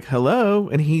I'm like, hello.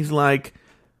 And he's like,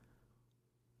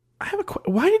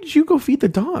 why did you go feed the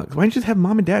dogs? Why didn't you just have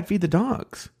mom and dad feed the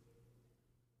dogs?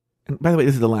 And by the way,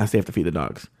 this is the last day I have to feed the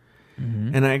dogs.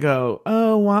 Mm-hmm. And I go,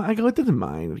 oh, well, it doesn't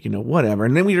mind, whatever.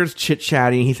 And then we were just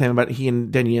chit-chatting. He's saying about he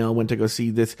and Danielle went to go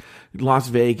see this Las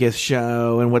Vegas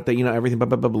show and what everything, blah,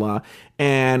 blah, blah, blah.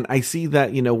 And I see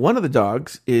that, one of the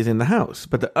dogs is in the house,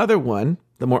 but the other one,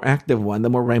 the more active one, the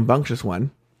more rambunctious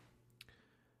one,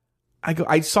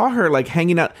 I saw her like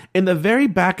hanging out in the very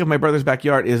back of my brother's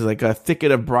backyard is like a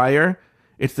thicket of briar.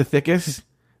 It's the thickest,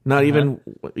 not even,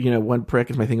 one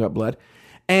prick is my thing about blood.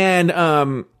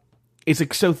 And, it's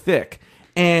like so thick.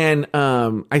 And,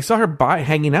 I saw her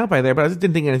hanging out by there, but I just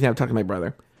didn't think anything. I'm talking to my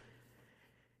brother.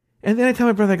 And then I tell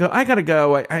my brother, I gotta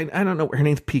go. I don't know. Her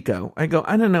name's Pico. I go,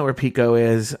 I don't know where Pico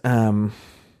is.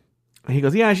 He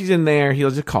goes, yeah, she's in there. He'll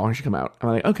just call her. She'll come out. I'm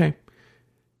like, okay.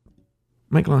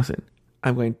 Mike Lawson.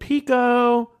 I'm going,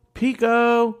 Pico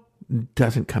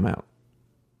doesn't come out.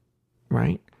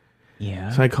 Right? Yeah.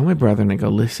 So I call my brother and I go,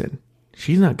 listen,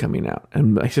 she's not coming out.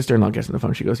 And my sister-in-law gets on the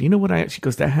phone. She goes, she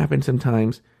goes, that happens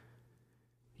sometimes.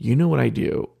 You know what I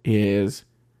do is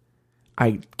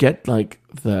I get like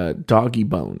the doggy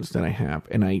bones that I have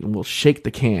and I will shake the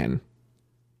can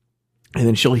and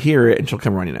then she'll hear it and she'll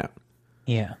come running out.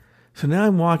 Yeah. So now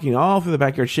I'm walking all through the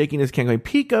backyard, shaking this can, going,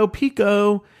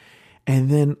 Pico.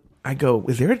 And then I go,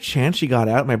 is there a chance she got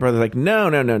out? My brother's like,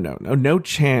 no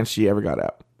chance she ever got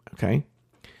out. Okay.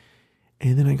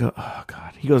 And then I go, oh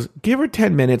God. He goes, give her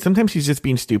 10 minutes. Sometimes she's just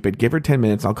being stupid. Give her 10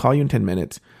 minutes. I'll call you in 10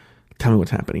 minutes. Tell me what's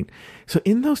happening. So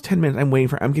in those 10 minutes,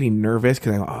 I'm getting nervous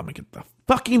because I'm going to get the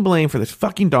fucking blame for this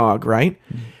fucking dog, right?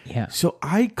 Yeah. So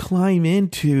I climb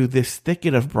into this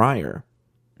thicket of briar.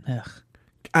 Ugh.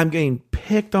 I'm getting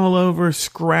picked all over,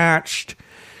 scratched.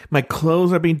 My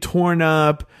clothes are being torn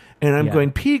up. And I'm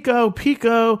going, Pico.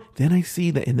 Then I see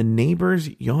that in the neighbor's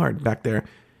yard back there,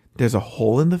 there's a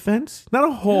hole in the fence. Not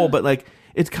a hole, but like,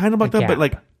 it's kind of blocked up, but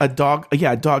like a dog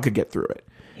could get through it.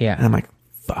 Yeah. And I'm like,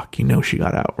 fuck, she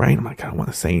got out, right? I'm like, I don't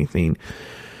want to say anything.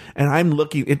 And I'm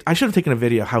looking, I should have taken a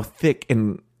video how thick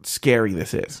and scary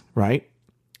this is, right?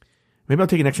 Maybe I'll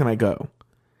take it next time I go.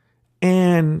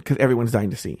 And because everyone's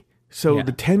dying to see. So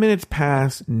the 10 minutes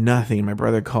pass, nothing. My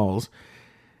brother calls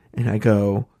and I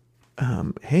go,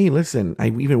 hey, listen, I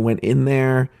even went in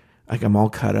there. Like I'm all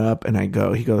cut up and he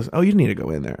goes, oh, you need to go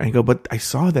in there. And I go, but I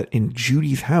saw that in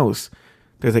Judy's house,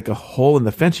 there's like a hole in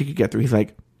the fence you could get through. He's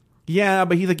like, yeah,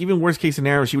 but he's like, even worst case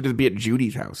scenario, she would just be at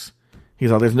Judy's house. He's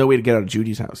like, there's no way to get out of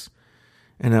Judy's house.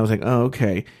 And I was like, oh,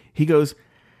 okay. He's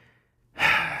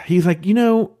like,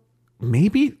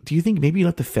 maybe, do you think maybe you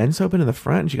left the fence open in the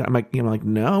front? And I'm like,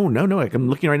 no. Like, I'm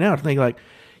looking right now. I'm like,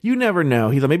 you never know.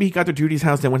 He's like, maybe he got to Judy's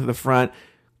house, then went to the front.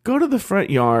 Go to the front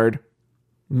yard.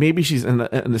 Maybe she's in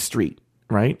the street,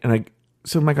 right? And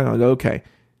so Mike, I go, okay.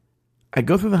 I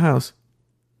go through the house.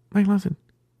 Mike Lawson,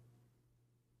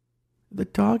 The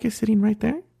dog is sitting right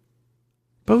there.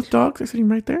 Both dogs are sitting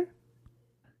right there.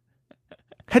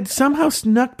 Had somehow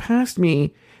snuck past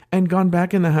me and gone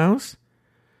back in the house.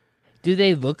 Do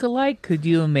they look alike? Could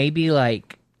you maybe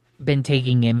like been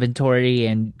taking inventory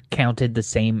and counted the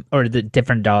same or the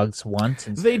different dogs once?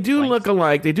 They do look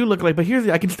alike. They do look alike. But here's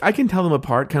the, I can tell them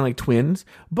apart, kind of like twins.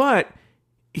 But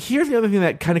here's the other thing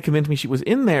that kind of convinced me she was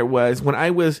in there was when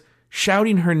I was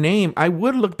shouting her name, I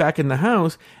would look back in the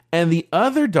house and the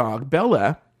other dog,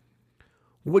 Bella,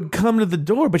 would come to the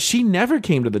door, but she never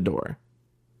came to the door.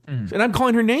 And I'm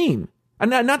calling her name. And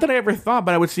not that I ever thought,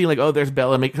 but I would see like, oh, there's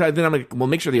Bella. Then I'm like, well,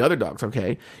 make sure the other dog's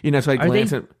okay. You know, so I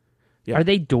glance at... Yeah. Are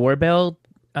they doorbell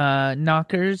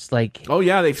knockers? Like, oh,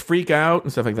 yeah, they freak out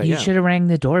and stuff like that. You should have rang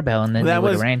the doorbell and then they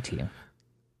would have ran to you.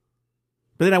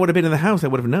 But then I would have been in the house. I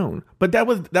would have known. But that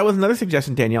was another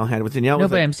suggestion Danielle had. With Danielle,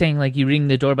 but I'm saying like you ring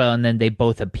the doorbell and then they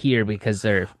both appear because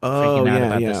they're freaking out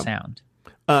about the sound.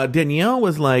 Danielle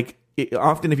was like,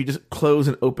 often if you just close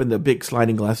and open the big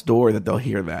sliding glass door, that they'll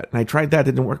hear that. And I tried that;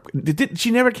 it didn't work.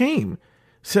 She never came.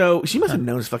 So she must have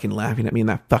known, fucking laughing at me in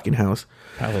that fucking house.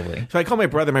 Probably. So I called my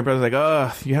brother. My brother's like,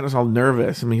 "Oh, you had us all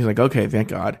nervous." And he's like, "Okay, thank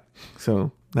God."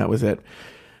 So that was it.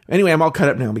 Anyway, I'm all cut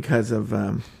up now because of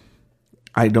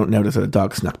I don't notice that a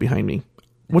dog snuck behind me.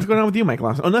 What's going on with you, Mike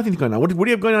Lawson? Oh, nothing's going on. What do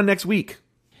you have going on next week?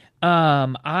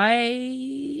 I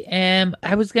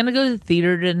was gonna go to the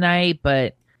theater tonight,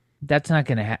 but that's not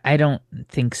gonna I don't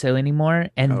think so anymore.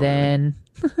 And then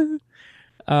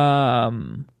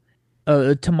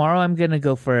tomorrow I'm gonna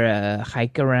go for a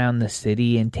hike around the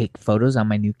city and take photos on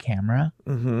my new camera.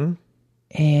 Mm-hmm.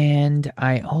 And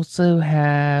I also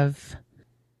have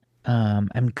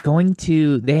I'm going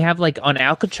to they have like on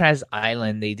Alcatraz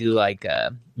Island they do like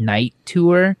a night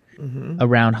tour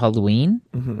around Halloween.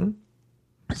 Mm-hmm.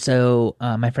 So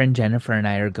my friend Jennifer and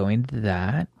I are going to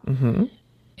that. Mm-hmm.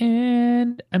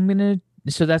 And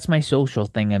so that's my social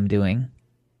thing I'm doing.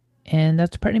 And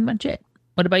that's pretty much it.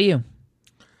 What about you?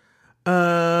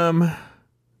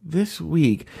 This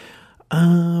week, well,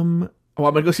 I'm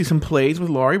gonna go see some plays with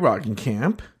Laurie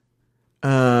Roggenkamp.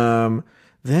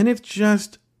 Then it's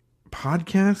just my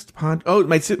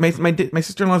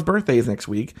sister-in-law's birthday is next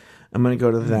week. I'm gonna go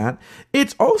to that.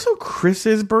 It's also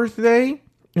Chris's birthday.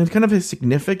 It's kind of his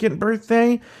significant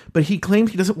birthday, but he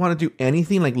claims he doesn't want to do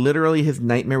anything. Like, literally, his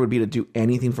nightmare would be to do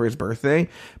anything for his birthday.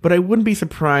 But I wouldn't be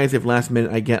surprised if last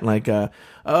minute I get like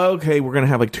okay, we're going to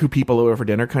have like 2 people over for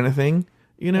dinner kind of thing,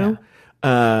 you know?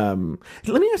 Yeah.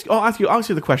 Let me ask you, I'll ask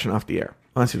you the question off the air.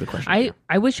 I'll ask you the question.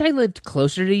 I wish I lived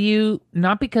closer to you,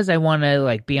 not because I want to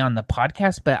like be on the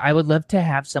podcast, but I would love to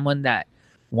have someone that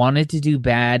wanted to do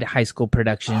bad high school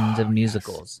productions of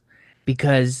musicals.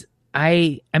 Because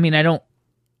I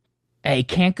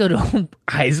can't go to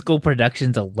high school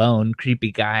productions alone.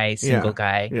 Creepy guy, single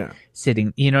guy,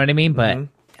 sitting. You know what I mean? But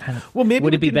well, maybe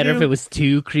would it be better if it was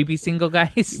 2 creepy single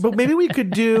guys? But maybe we could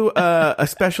do a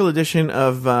special edition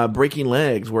of Breaking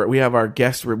Legs, where we have our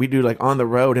guests. Where we do like on the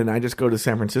road, and I just go to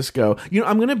San Francisco. You know,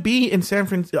 I'm going to be in San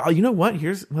Francisco. You know what?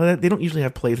 They don't usually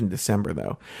have plays in December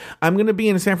though. I'm going to be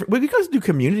in San Francisco. We guys do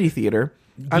community theater.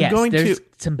 There's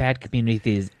some bad community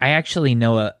theaters. I actually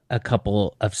know a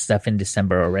couple of stuff in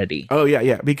December already. Oh,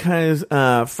 yeah, because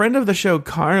a friend of the show,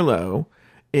 Carlo,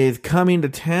 is coming to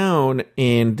town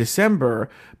in December,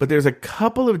 but there's a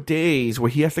couple of days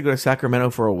where he has to go to Sacramento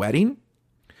for a wedding.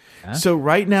 Huh? So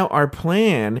right now our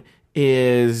plan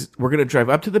is we're going to drive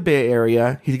up to the Bay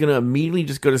Area. He's going to immediately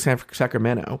just go to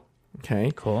Sacramento.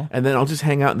 Okay, cool. And then I'll just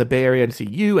hang out in the Bay Area and see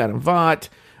you, Adam Vaught.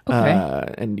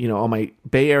 Okay. And you know, all my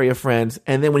Bay Area friends,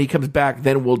 and then when he comes back,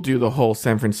 then we'll do the whole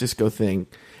San Francisco thing,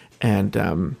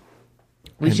 and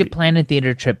we should plan a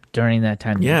theater trip during that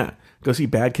time. Yeah, go see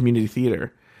bad community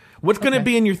theater. What's going to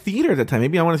be in your theater at that time?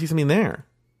 Maybe I want to see something there.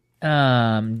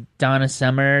 Donna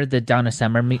Summer, the Donna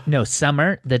Summer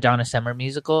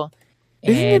musical,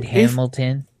 and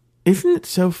Hamilton. Isn't it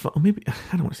so fun? Maybe I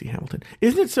don't want to see Hamilton.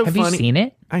 Isn't it so funny? Have you seen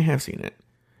it? I have seen it.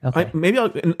 Okay. Maybe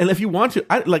I'll, and if you want to,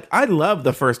 I love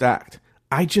the first act.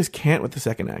 I just can't with the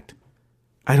second act.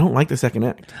 I don't like the second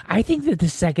act. I think that the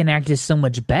second act is so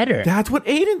much better. That's what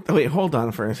Aiden... Oh, wait, hold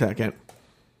on for a second.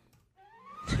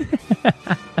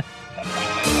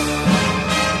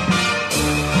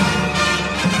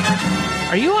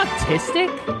 Are you autistic?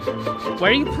 Why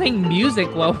are you playing music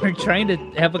while we're trying to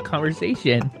have a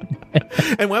conversation?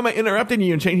 And why am I interrupting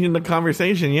you and changing the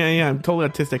conversation? Yeah, I'm totally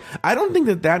autistic. I don't think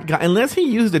that guy, unless he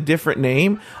used a different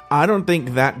name, I don't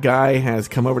think that guy has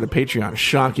come over to Patreon.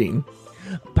 Shocking.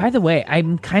 By the way,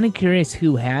 I'm kind of curious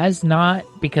who has, not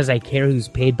because I care who's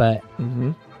paid, but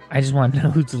I just want to know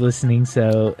who's listening.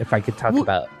 So if I could talk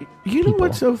about you know people.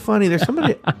 what's so funny? There's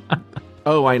somebody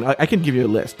Oh, I can give you a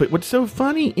list. But what's so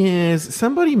funny is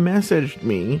somebody messaged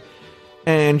me,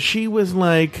 and she was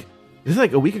like, this is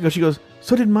like a week ago. She goes,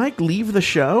 so did Mike leave the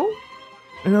show?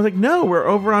 And I was like, no, we're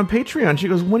over on Patreon. She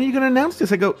goes, when are you going to announce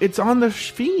this? I go, it's on the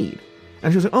feed.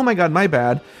 And she was like, oh my God, my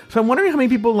bad. So I'm wondering how many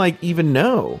people like even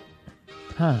know.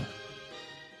 Huh.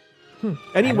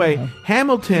 Anyway,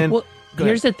 Hamilton. Well,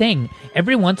 here's the thing.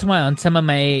 Every once in a while on some of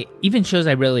my even shows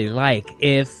I really like,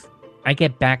 if I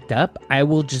get backed up, I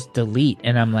will just delete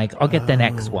and I'm like, I'll get the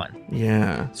next one.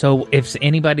 Yeah. So if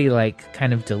anybody like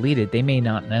kind of deleted, they may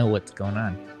not know what's going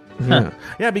on. Yeah.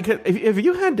 Yeah, because if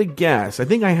you had to guess, I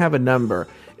think I have a number.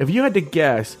 If you had to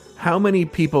guess how many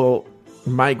people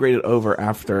migrated over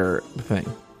after the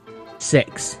thing.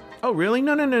 6. Oh, really?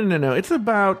 No. It's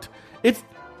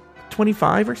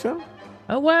 25 or so.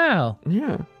 Oh, wow.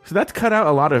 Yeah. So that's cut out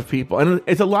a lot of people. And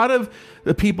it's a lot of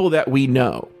the people that we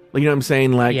know. Like, you know what I'm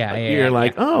saying?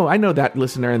 Like, oh, I know that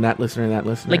listener and that listener and that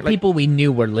listener. Like people we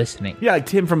knew were listening. Yeah, like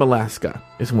Tim from Alaska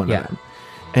is one of them.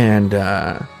 And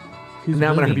Who's now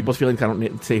I'm going to hurt moving? people's feelings. I don't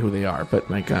need to say who they are.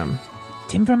 But, like,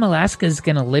 Tim from Alaska is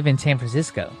going to live in San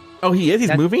Francisco. oh, he is?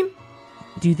 He's moving?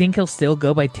 Do you think he'll still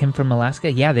go by Tim from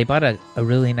Alaska? Yeah, they bought a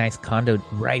really nice condo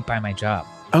right by my job.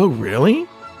 Oh, really?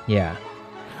 Yeah.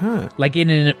 Huh. Like in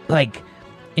a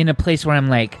place where I'm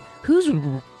like,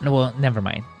 well, never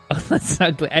mind. That's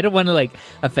not, I don't want to like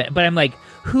offend, but I'm like,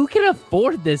 who can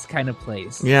afford this kind of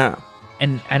place? Yeah.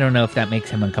 And I don't know if that makes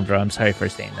him uncomfortable. I'm sorry for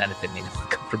saying that if it made him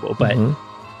uncomfortable, but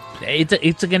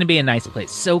it's going to be a nice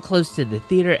place. So close to the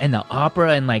theater and the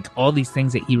opera and like all these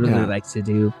things that he really likes to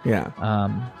do. Yeah.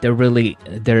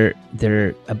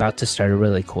 They're about to start a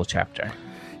really cool chapter.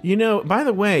 You know, by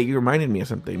the way, you reminded me of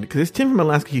something. Because this Tim from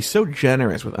Alaska, he's so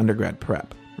generous with undergrad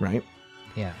prep, right?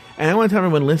 Yeah. And I want to tell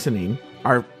everyone listening,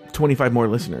 our 25 more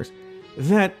listeners,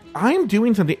 that I'm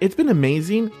doing something. It's been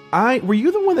amazing. Were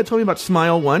you the one that told me about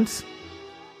Smile once?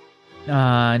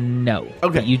 No.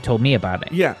 Okay. But you told me about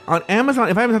it. Yeah. On Amazon,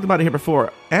 if I haven't talked about it here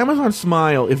before, Amazon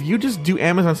Smile, if you just do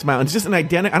Amazon Smile, it's just an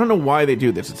identical, I don't know why they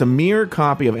do this. It's a mirror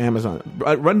copy of Amazon,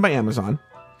 run by Amazon.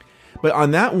 But on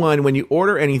that one, when you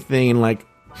order anything, like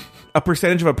a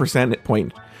percentage of a percentage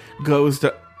point goes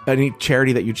to any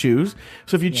charity that you choose.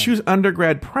 So if you choose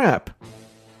undergrad prep,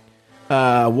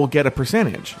 we'll get a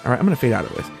percentage. All right, I'm going to fade out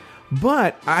of this.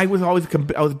 But I was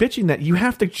bitching that you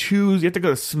have to choose. You have to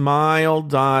go to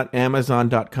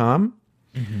smile.amazon.com.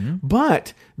 Mm-hmm.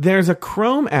 But there's a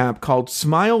Chrome app called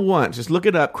Smile Once. Just look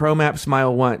it up, Chrome app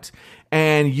Smile Once.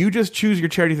 And you just choose your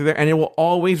charity through there, and it will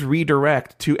always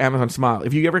redirect to Amazon Smile.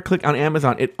 If you ever click on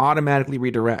Amazon, it automatically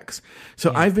redirects.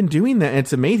 So I've been doing that, and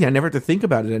it's amazing. I never have to think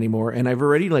about it anymore. And I've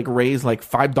already raised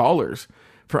 $5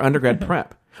 for undergrad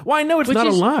prep. Well, I know it's not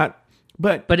a lot,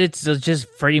 but it's just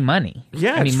free money.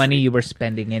 Yeah, I mean, money free. you were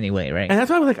spending anyway, right? And that's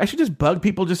why I was like, I should just bug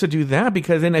people just to do that,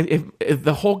 because then if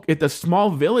the small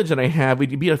village that I have,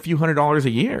 we'd be a few $100s a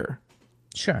year.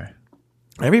 Sure.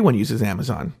 Everyone uses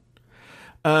Amazon.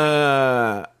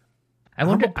 I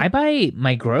wonder. I buy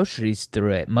my groceries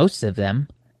through it. Most of them.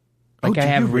 Like I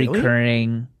have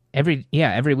recurring every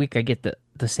week. I get the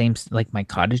same, like my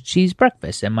cottage cheese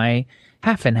breakfast and my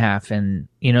half and half, and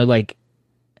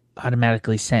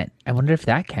automatically sent. I wonder if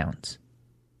that counts.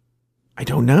 I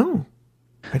don't know.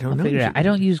 I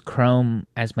don't use Chrome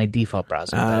as my default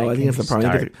browser. I think that's the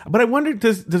problem. But I wonder,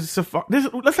 does Safari?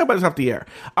 Let's talk about this off the air.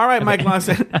 All right, Mike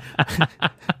Lawson.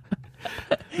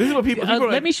 This is what people.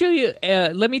 Let me show you.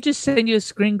 Let me just send you a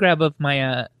screen grab of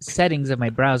my settings of my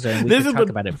browser, and we can talk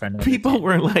about it for another people time.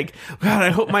 Were like, God,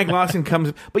 I hope Mike Lawson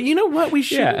comes. But you know what? We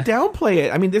shouldn't downplay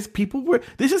it. I mean, this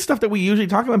is stuff that we usually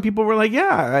talk about. And people were like,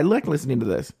 yeah, I like listening to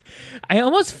this. I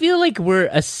almost feel like we're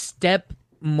a step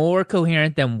more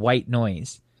coherent than white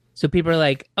noise. So people are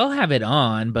like, I'll have it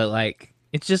on, but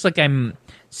it's just like I'm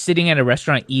sitting at a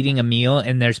restaurant eating a meal,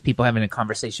 and there's people having a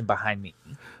conversation behind me.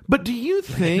 But do you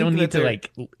think I don't need to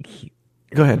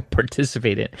go ahead,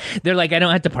 participate in it? They're like, I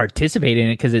don't have to participate in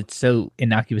it because it's so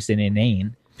innocuous and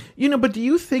inane. But do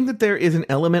you think that there is an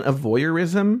element of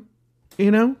voyeurism?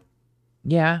 Yeah,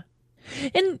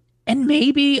 and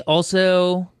maybe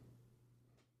also,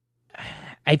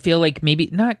 I feel like maybe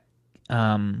not.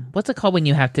 What's it called when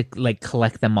you have to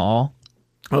collect them all?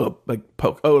 Oh,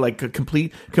 like a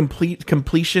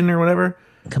completion or whatever.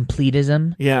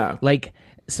 Completism. Yeah.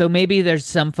 So maybe there's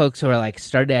some folks who are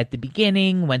started at the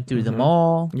beginning, went through them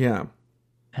all. Yeah.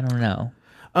 I don't know.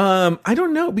 I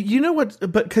don't know, but you know what?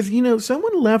 But because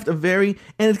someone left a very,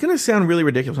 and it's going to sound really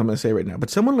ridiculous, what I'm going to say right now, but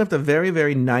someone left a very,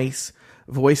 very nice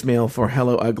voicemail for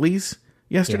Hello Uglies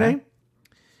yesterday. Yeah.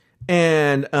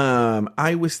 And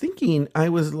I was thinking,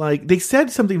 they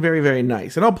said something very, very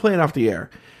nice, and I'll play it off the air.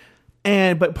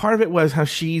 But part of it was how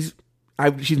she's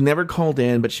she's never called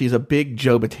in, but she's a big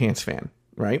Joe Batance fan,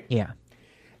 right? Yeah.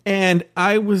 And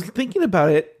I was thinking about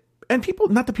it, and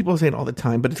not that people say it all the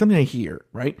time, but it's something I hear,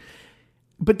 right?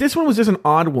 But this one was just an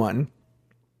odd one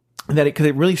because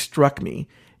it really struck me.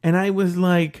 And I was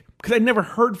like, because I'd never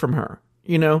heard from her,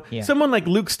 Yeah. Someone like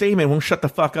Luke Stamen won't shut the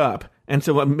fuck up. And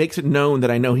so it makes it known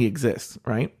that I know he exists,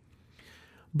 right?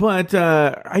 But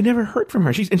I never heard from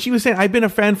her. She was saying, I've been a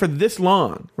fan for this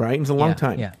long, right? It's a long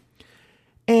time. Yeah.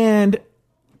 And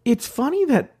it's funny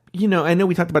that, I know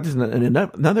we talked about this in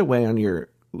another way on your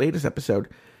latest episode,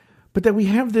 but that we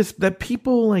have this, that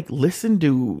people like listen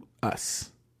to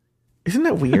us. Isn't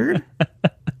that weird?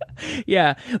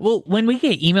 Yeah. Well, when we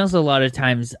get emails, a lot of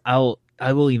times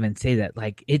I will even say that,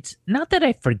 like, it's not that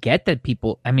I forget that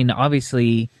people, I mean,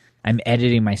 obviously I'm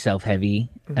editing myself heavy,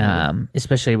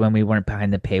 especially when we weren't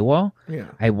behind the paywall. Yeah.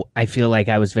 I feel like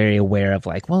I was very aware of,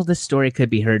 like, well, this story could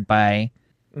be heard by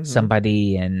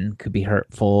somebody and could be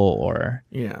hurtful, or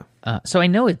so I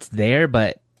know it's there,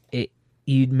 but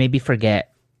you maybe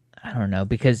forget, I don't know,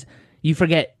 because you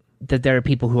forget that there are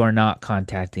people who are not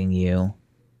contacting you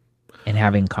and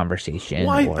having conversation.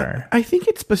 Well, I think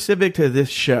it's specific to this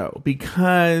show,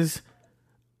 because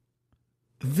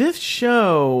this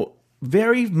show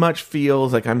very much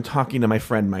feels like I'm talking to my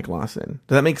friend Mike Lawson.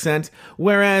 Does that make sense?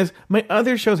 Whereas my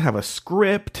other shows have a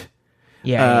script.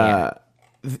 Yeah.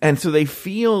 And so they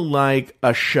feel like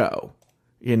a show.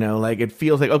 Like it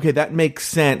feels like, okay, that makes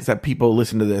sense that people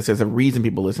listen to this. There's a reason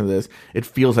people listen to this. It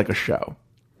feels like a show.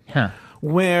 Huh.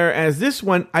 Whereas this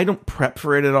one, I don't prep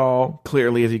for it at all,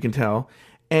 clearly, as you can tell.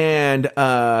 And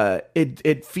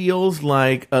it feels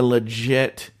like a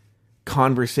legit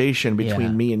conversation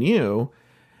between me and you.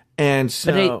 And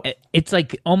so... But it's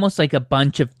like almost like a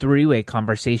bunch of three-way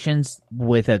conversations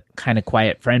with a kind of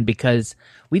quiet friend, because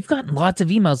we've gotten lots of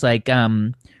emails. Like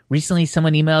recently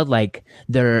someone emailed, like,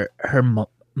 her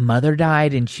mother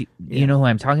died, and she, you know who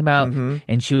I'm talking about?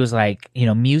 And she was like,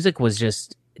 music was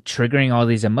just triggering all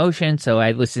these emotions, so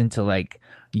I listened to, like,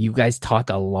 you guys talk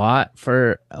a lot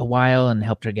for a while and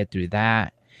helped her get through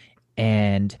that.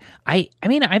 And I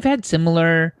mean, I've had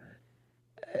similar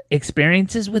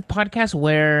experiences with podcasts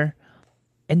where,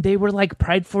 and they were like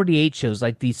Pride 48 shows,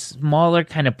 like these smaller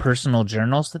kind of personal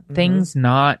journals things,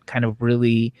 not kind of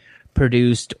really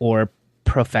produced or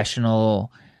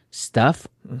professional stuff.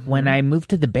 When I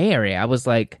moved to the Bay Area, I was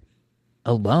like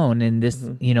alone, and this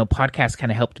podcast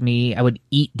kind of helped me. I would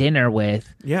eat dinner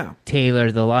with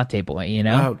Taylor the Latte Boy.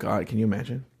 Oh God, can you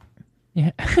imagine?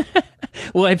 Yeah.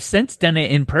 Well, I've since done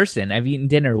it in person. I've eaten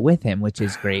dinner with him, which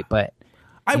is great. But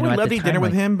I would love to eat dinner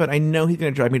with him, but I know he's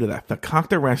going to drive me to the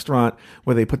Fakakta restaurant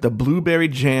where they put the blueberry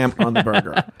jam on the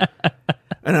burger.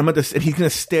 And he's going to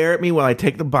stare at me while I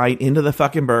take the bite into the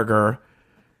fucking burger.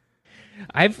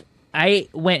 I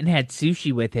went and had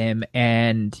sushi with him,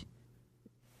 and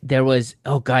there was,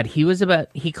 oh God,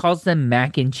 he calls them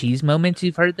mac and cheese moments.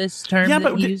 You've heard this term? Yeah,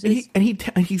 that but he uses?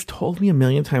 he's told me a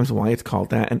million times why it's called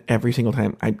that, and every single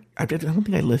time I don't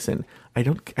think I listen. I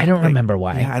don't remember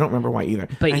why. Yeah, I don't remember why either.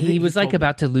 But he was like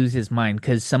about to lose his mind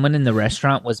because someone in the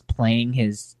restaurant was playing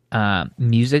his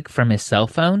music from his cell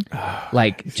phone,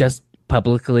 like just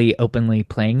publicly, openly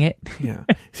playing it. Yeah.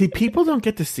 See, people don't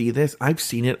get to see this. I've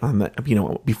seen it on the,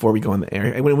 before we go on the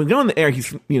air. When we go on the air,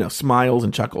 he's, smiles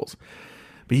and chuckles.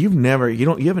 But you have lived.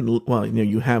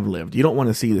 You don't want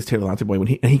to see this Taylor Latte Boy when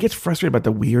he gets frustrated about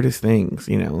the weirdest things,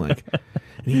 like, and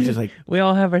he's just like, we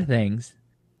all have our things.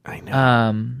 I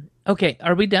know. Okay.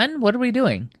 Are we done? What are we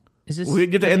doing? Is this? We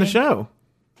get to end the show.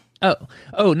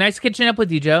 Oh, nice catching up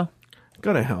with you, Joe.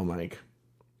 Go to hell, Mike.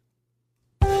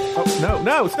 Oh,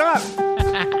 no, stop.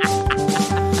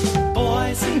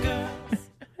 Boys and girls.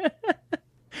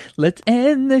 Let's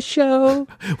end the show.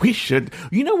 We should.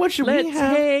 You know what? Let's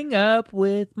hang up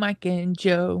with Mike and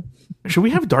Joe. Should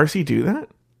we have Darcy do that?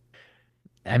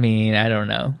 I mean, I don't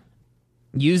know.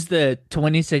 Use the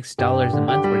 $26 a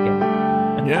month we're getting.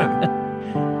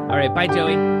 Yeah. All right. Bye,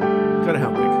 Joey. Go to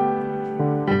hell, Mike.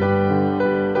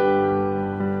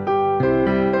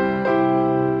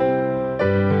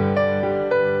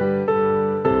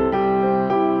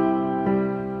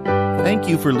 Thank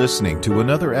you for listening to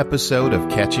another episode of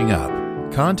Catching Up.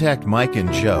 Contact Mike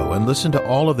and Joe and listen to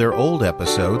all of their old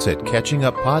episodes at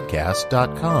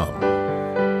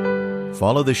catchinguppodcast.com.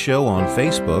 Follow the show on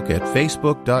Facebook at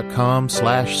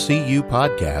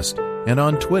facebook.com/CUpodcast and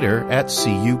on Twitter at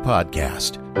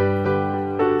CUpodcast.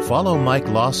 Follow Mike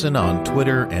Lawson on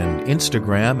Twitter and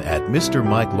Instagram at Mr.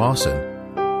 Mike Lawson.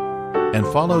 And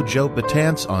follow Joe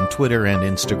Batance on Twitter and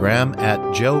Instagram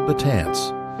at Joe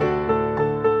Batance.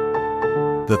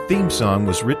 The theme song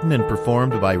was written and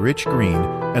performed by Rich Green,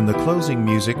 and the closing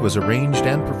music was arranged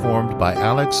and performed by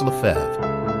Alex Lefebvre.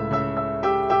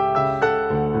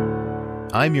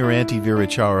 I'm your Auntie Vera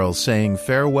Charles saying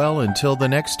farewell until the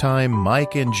next time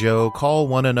Mike and Joe call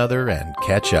one another and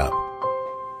catch up.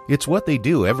 It's what they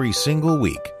do every single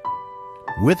week.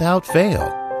 Without fail,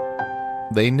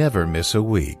 they never miss a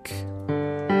week.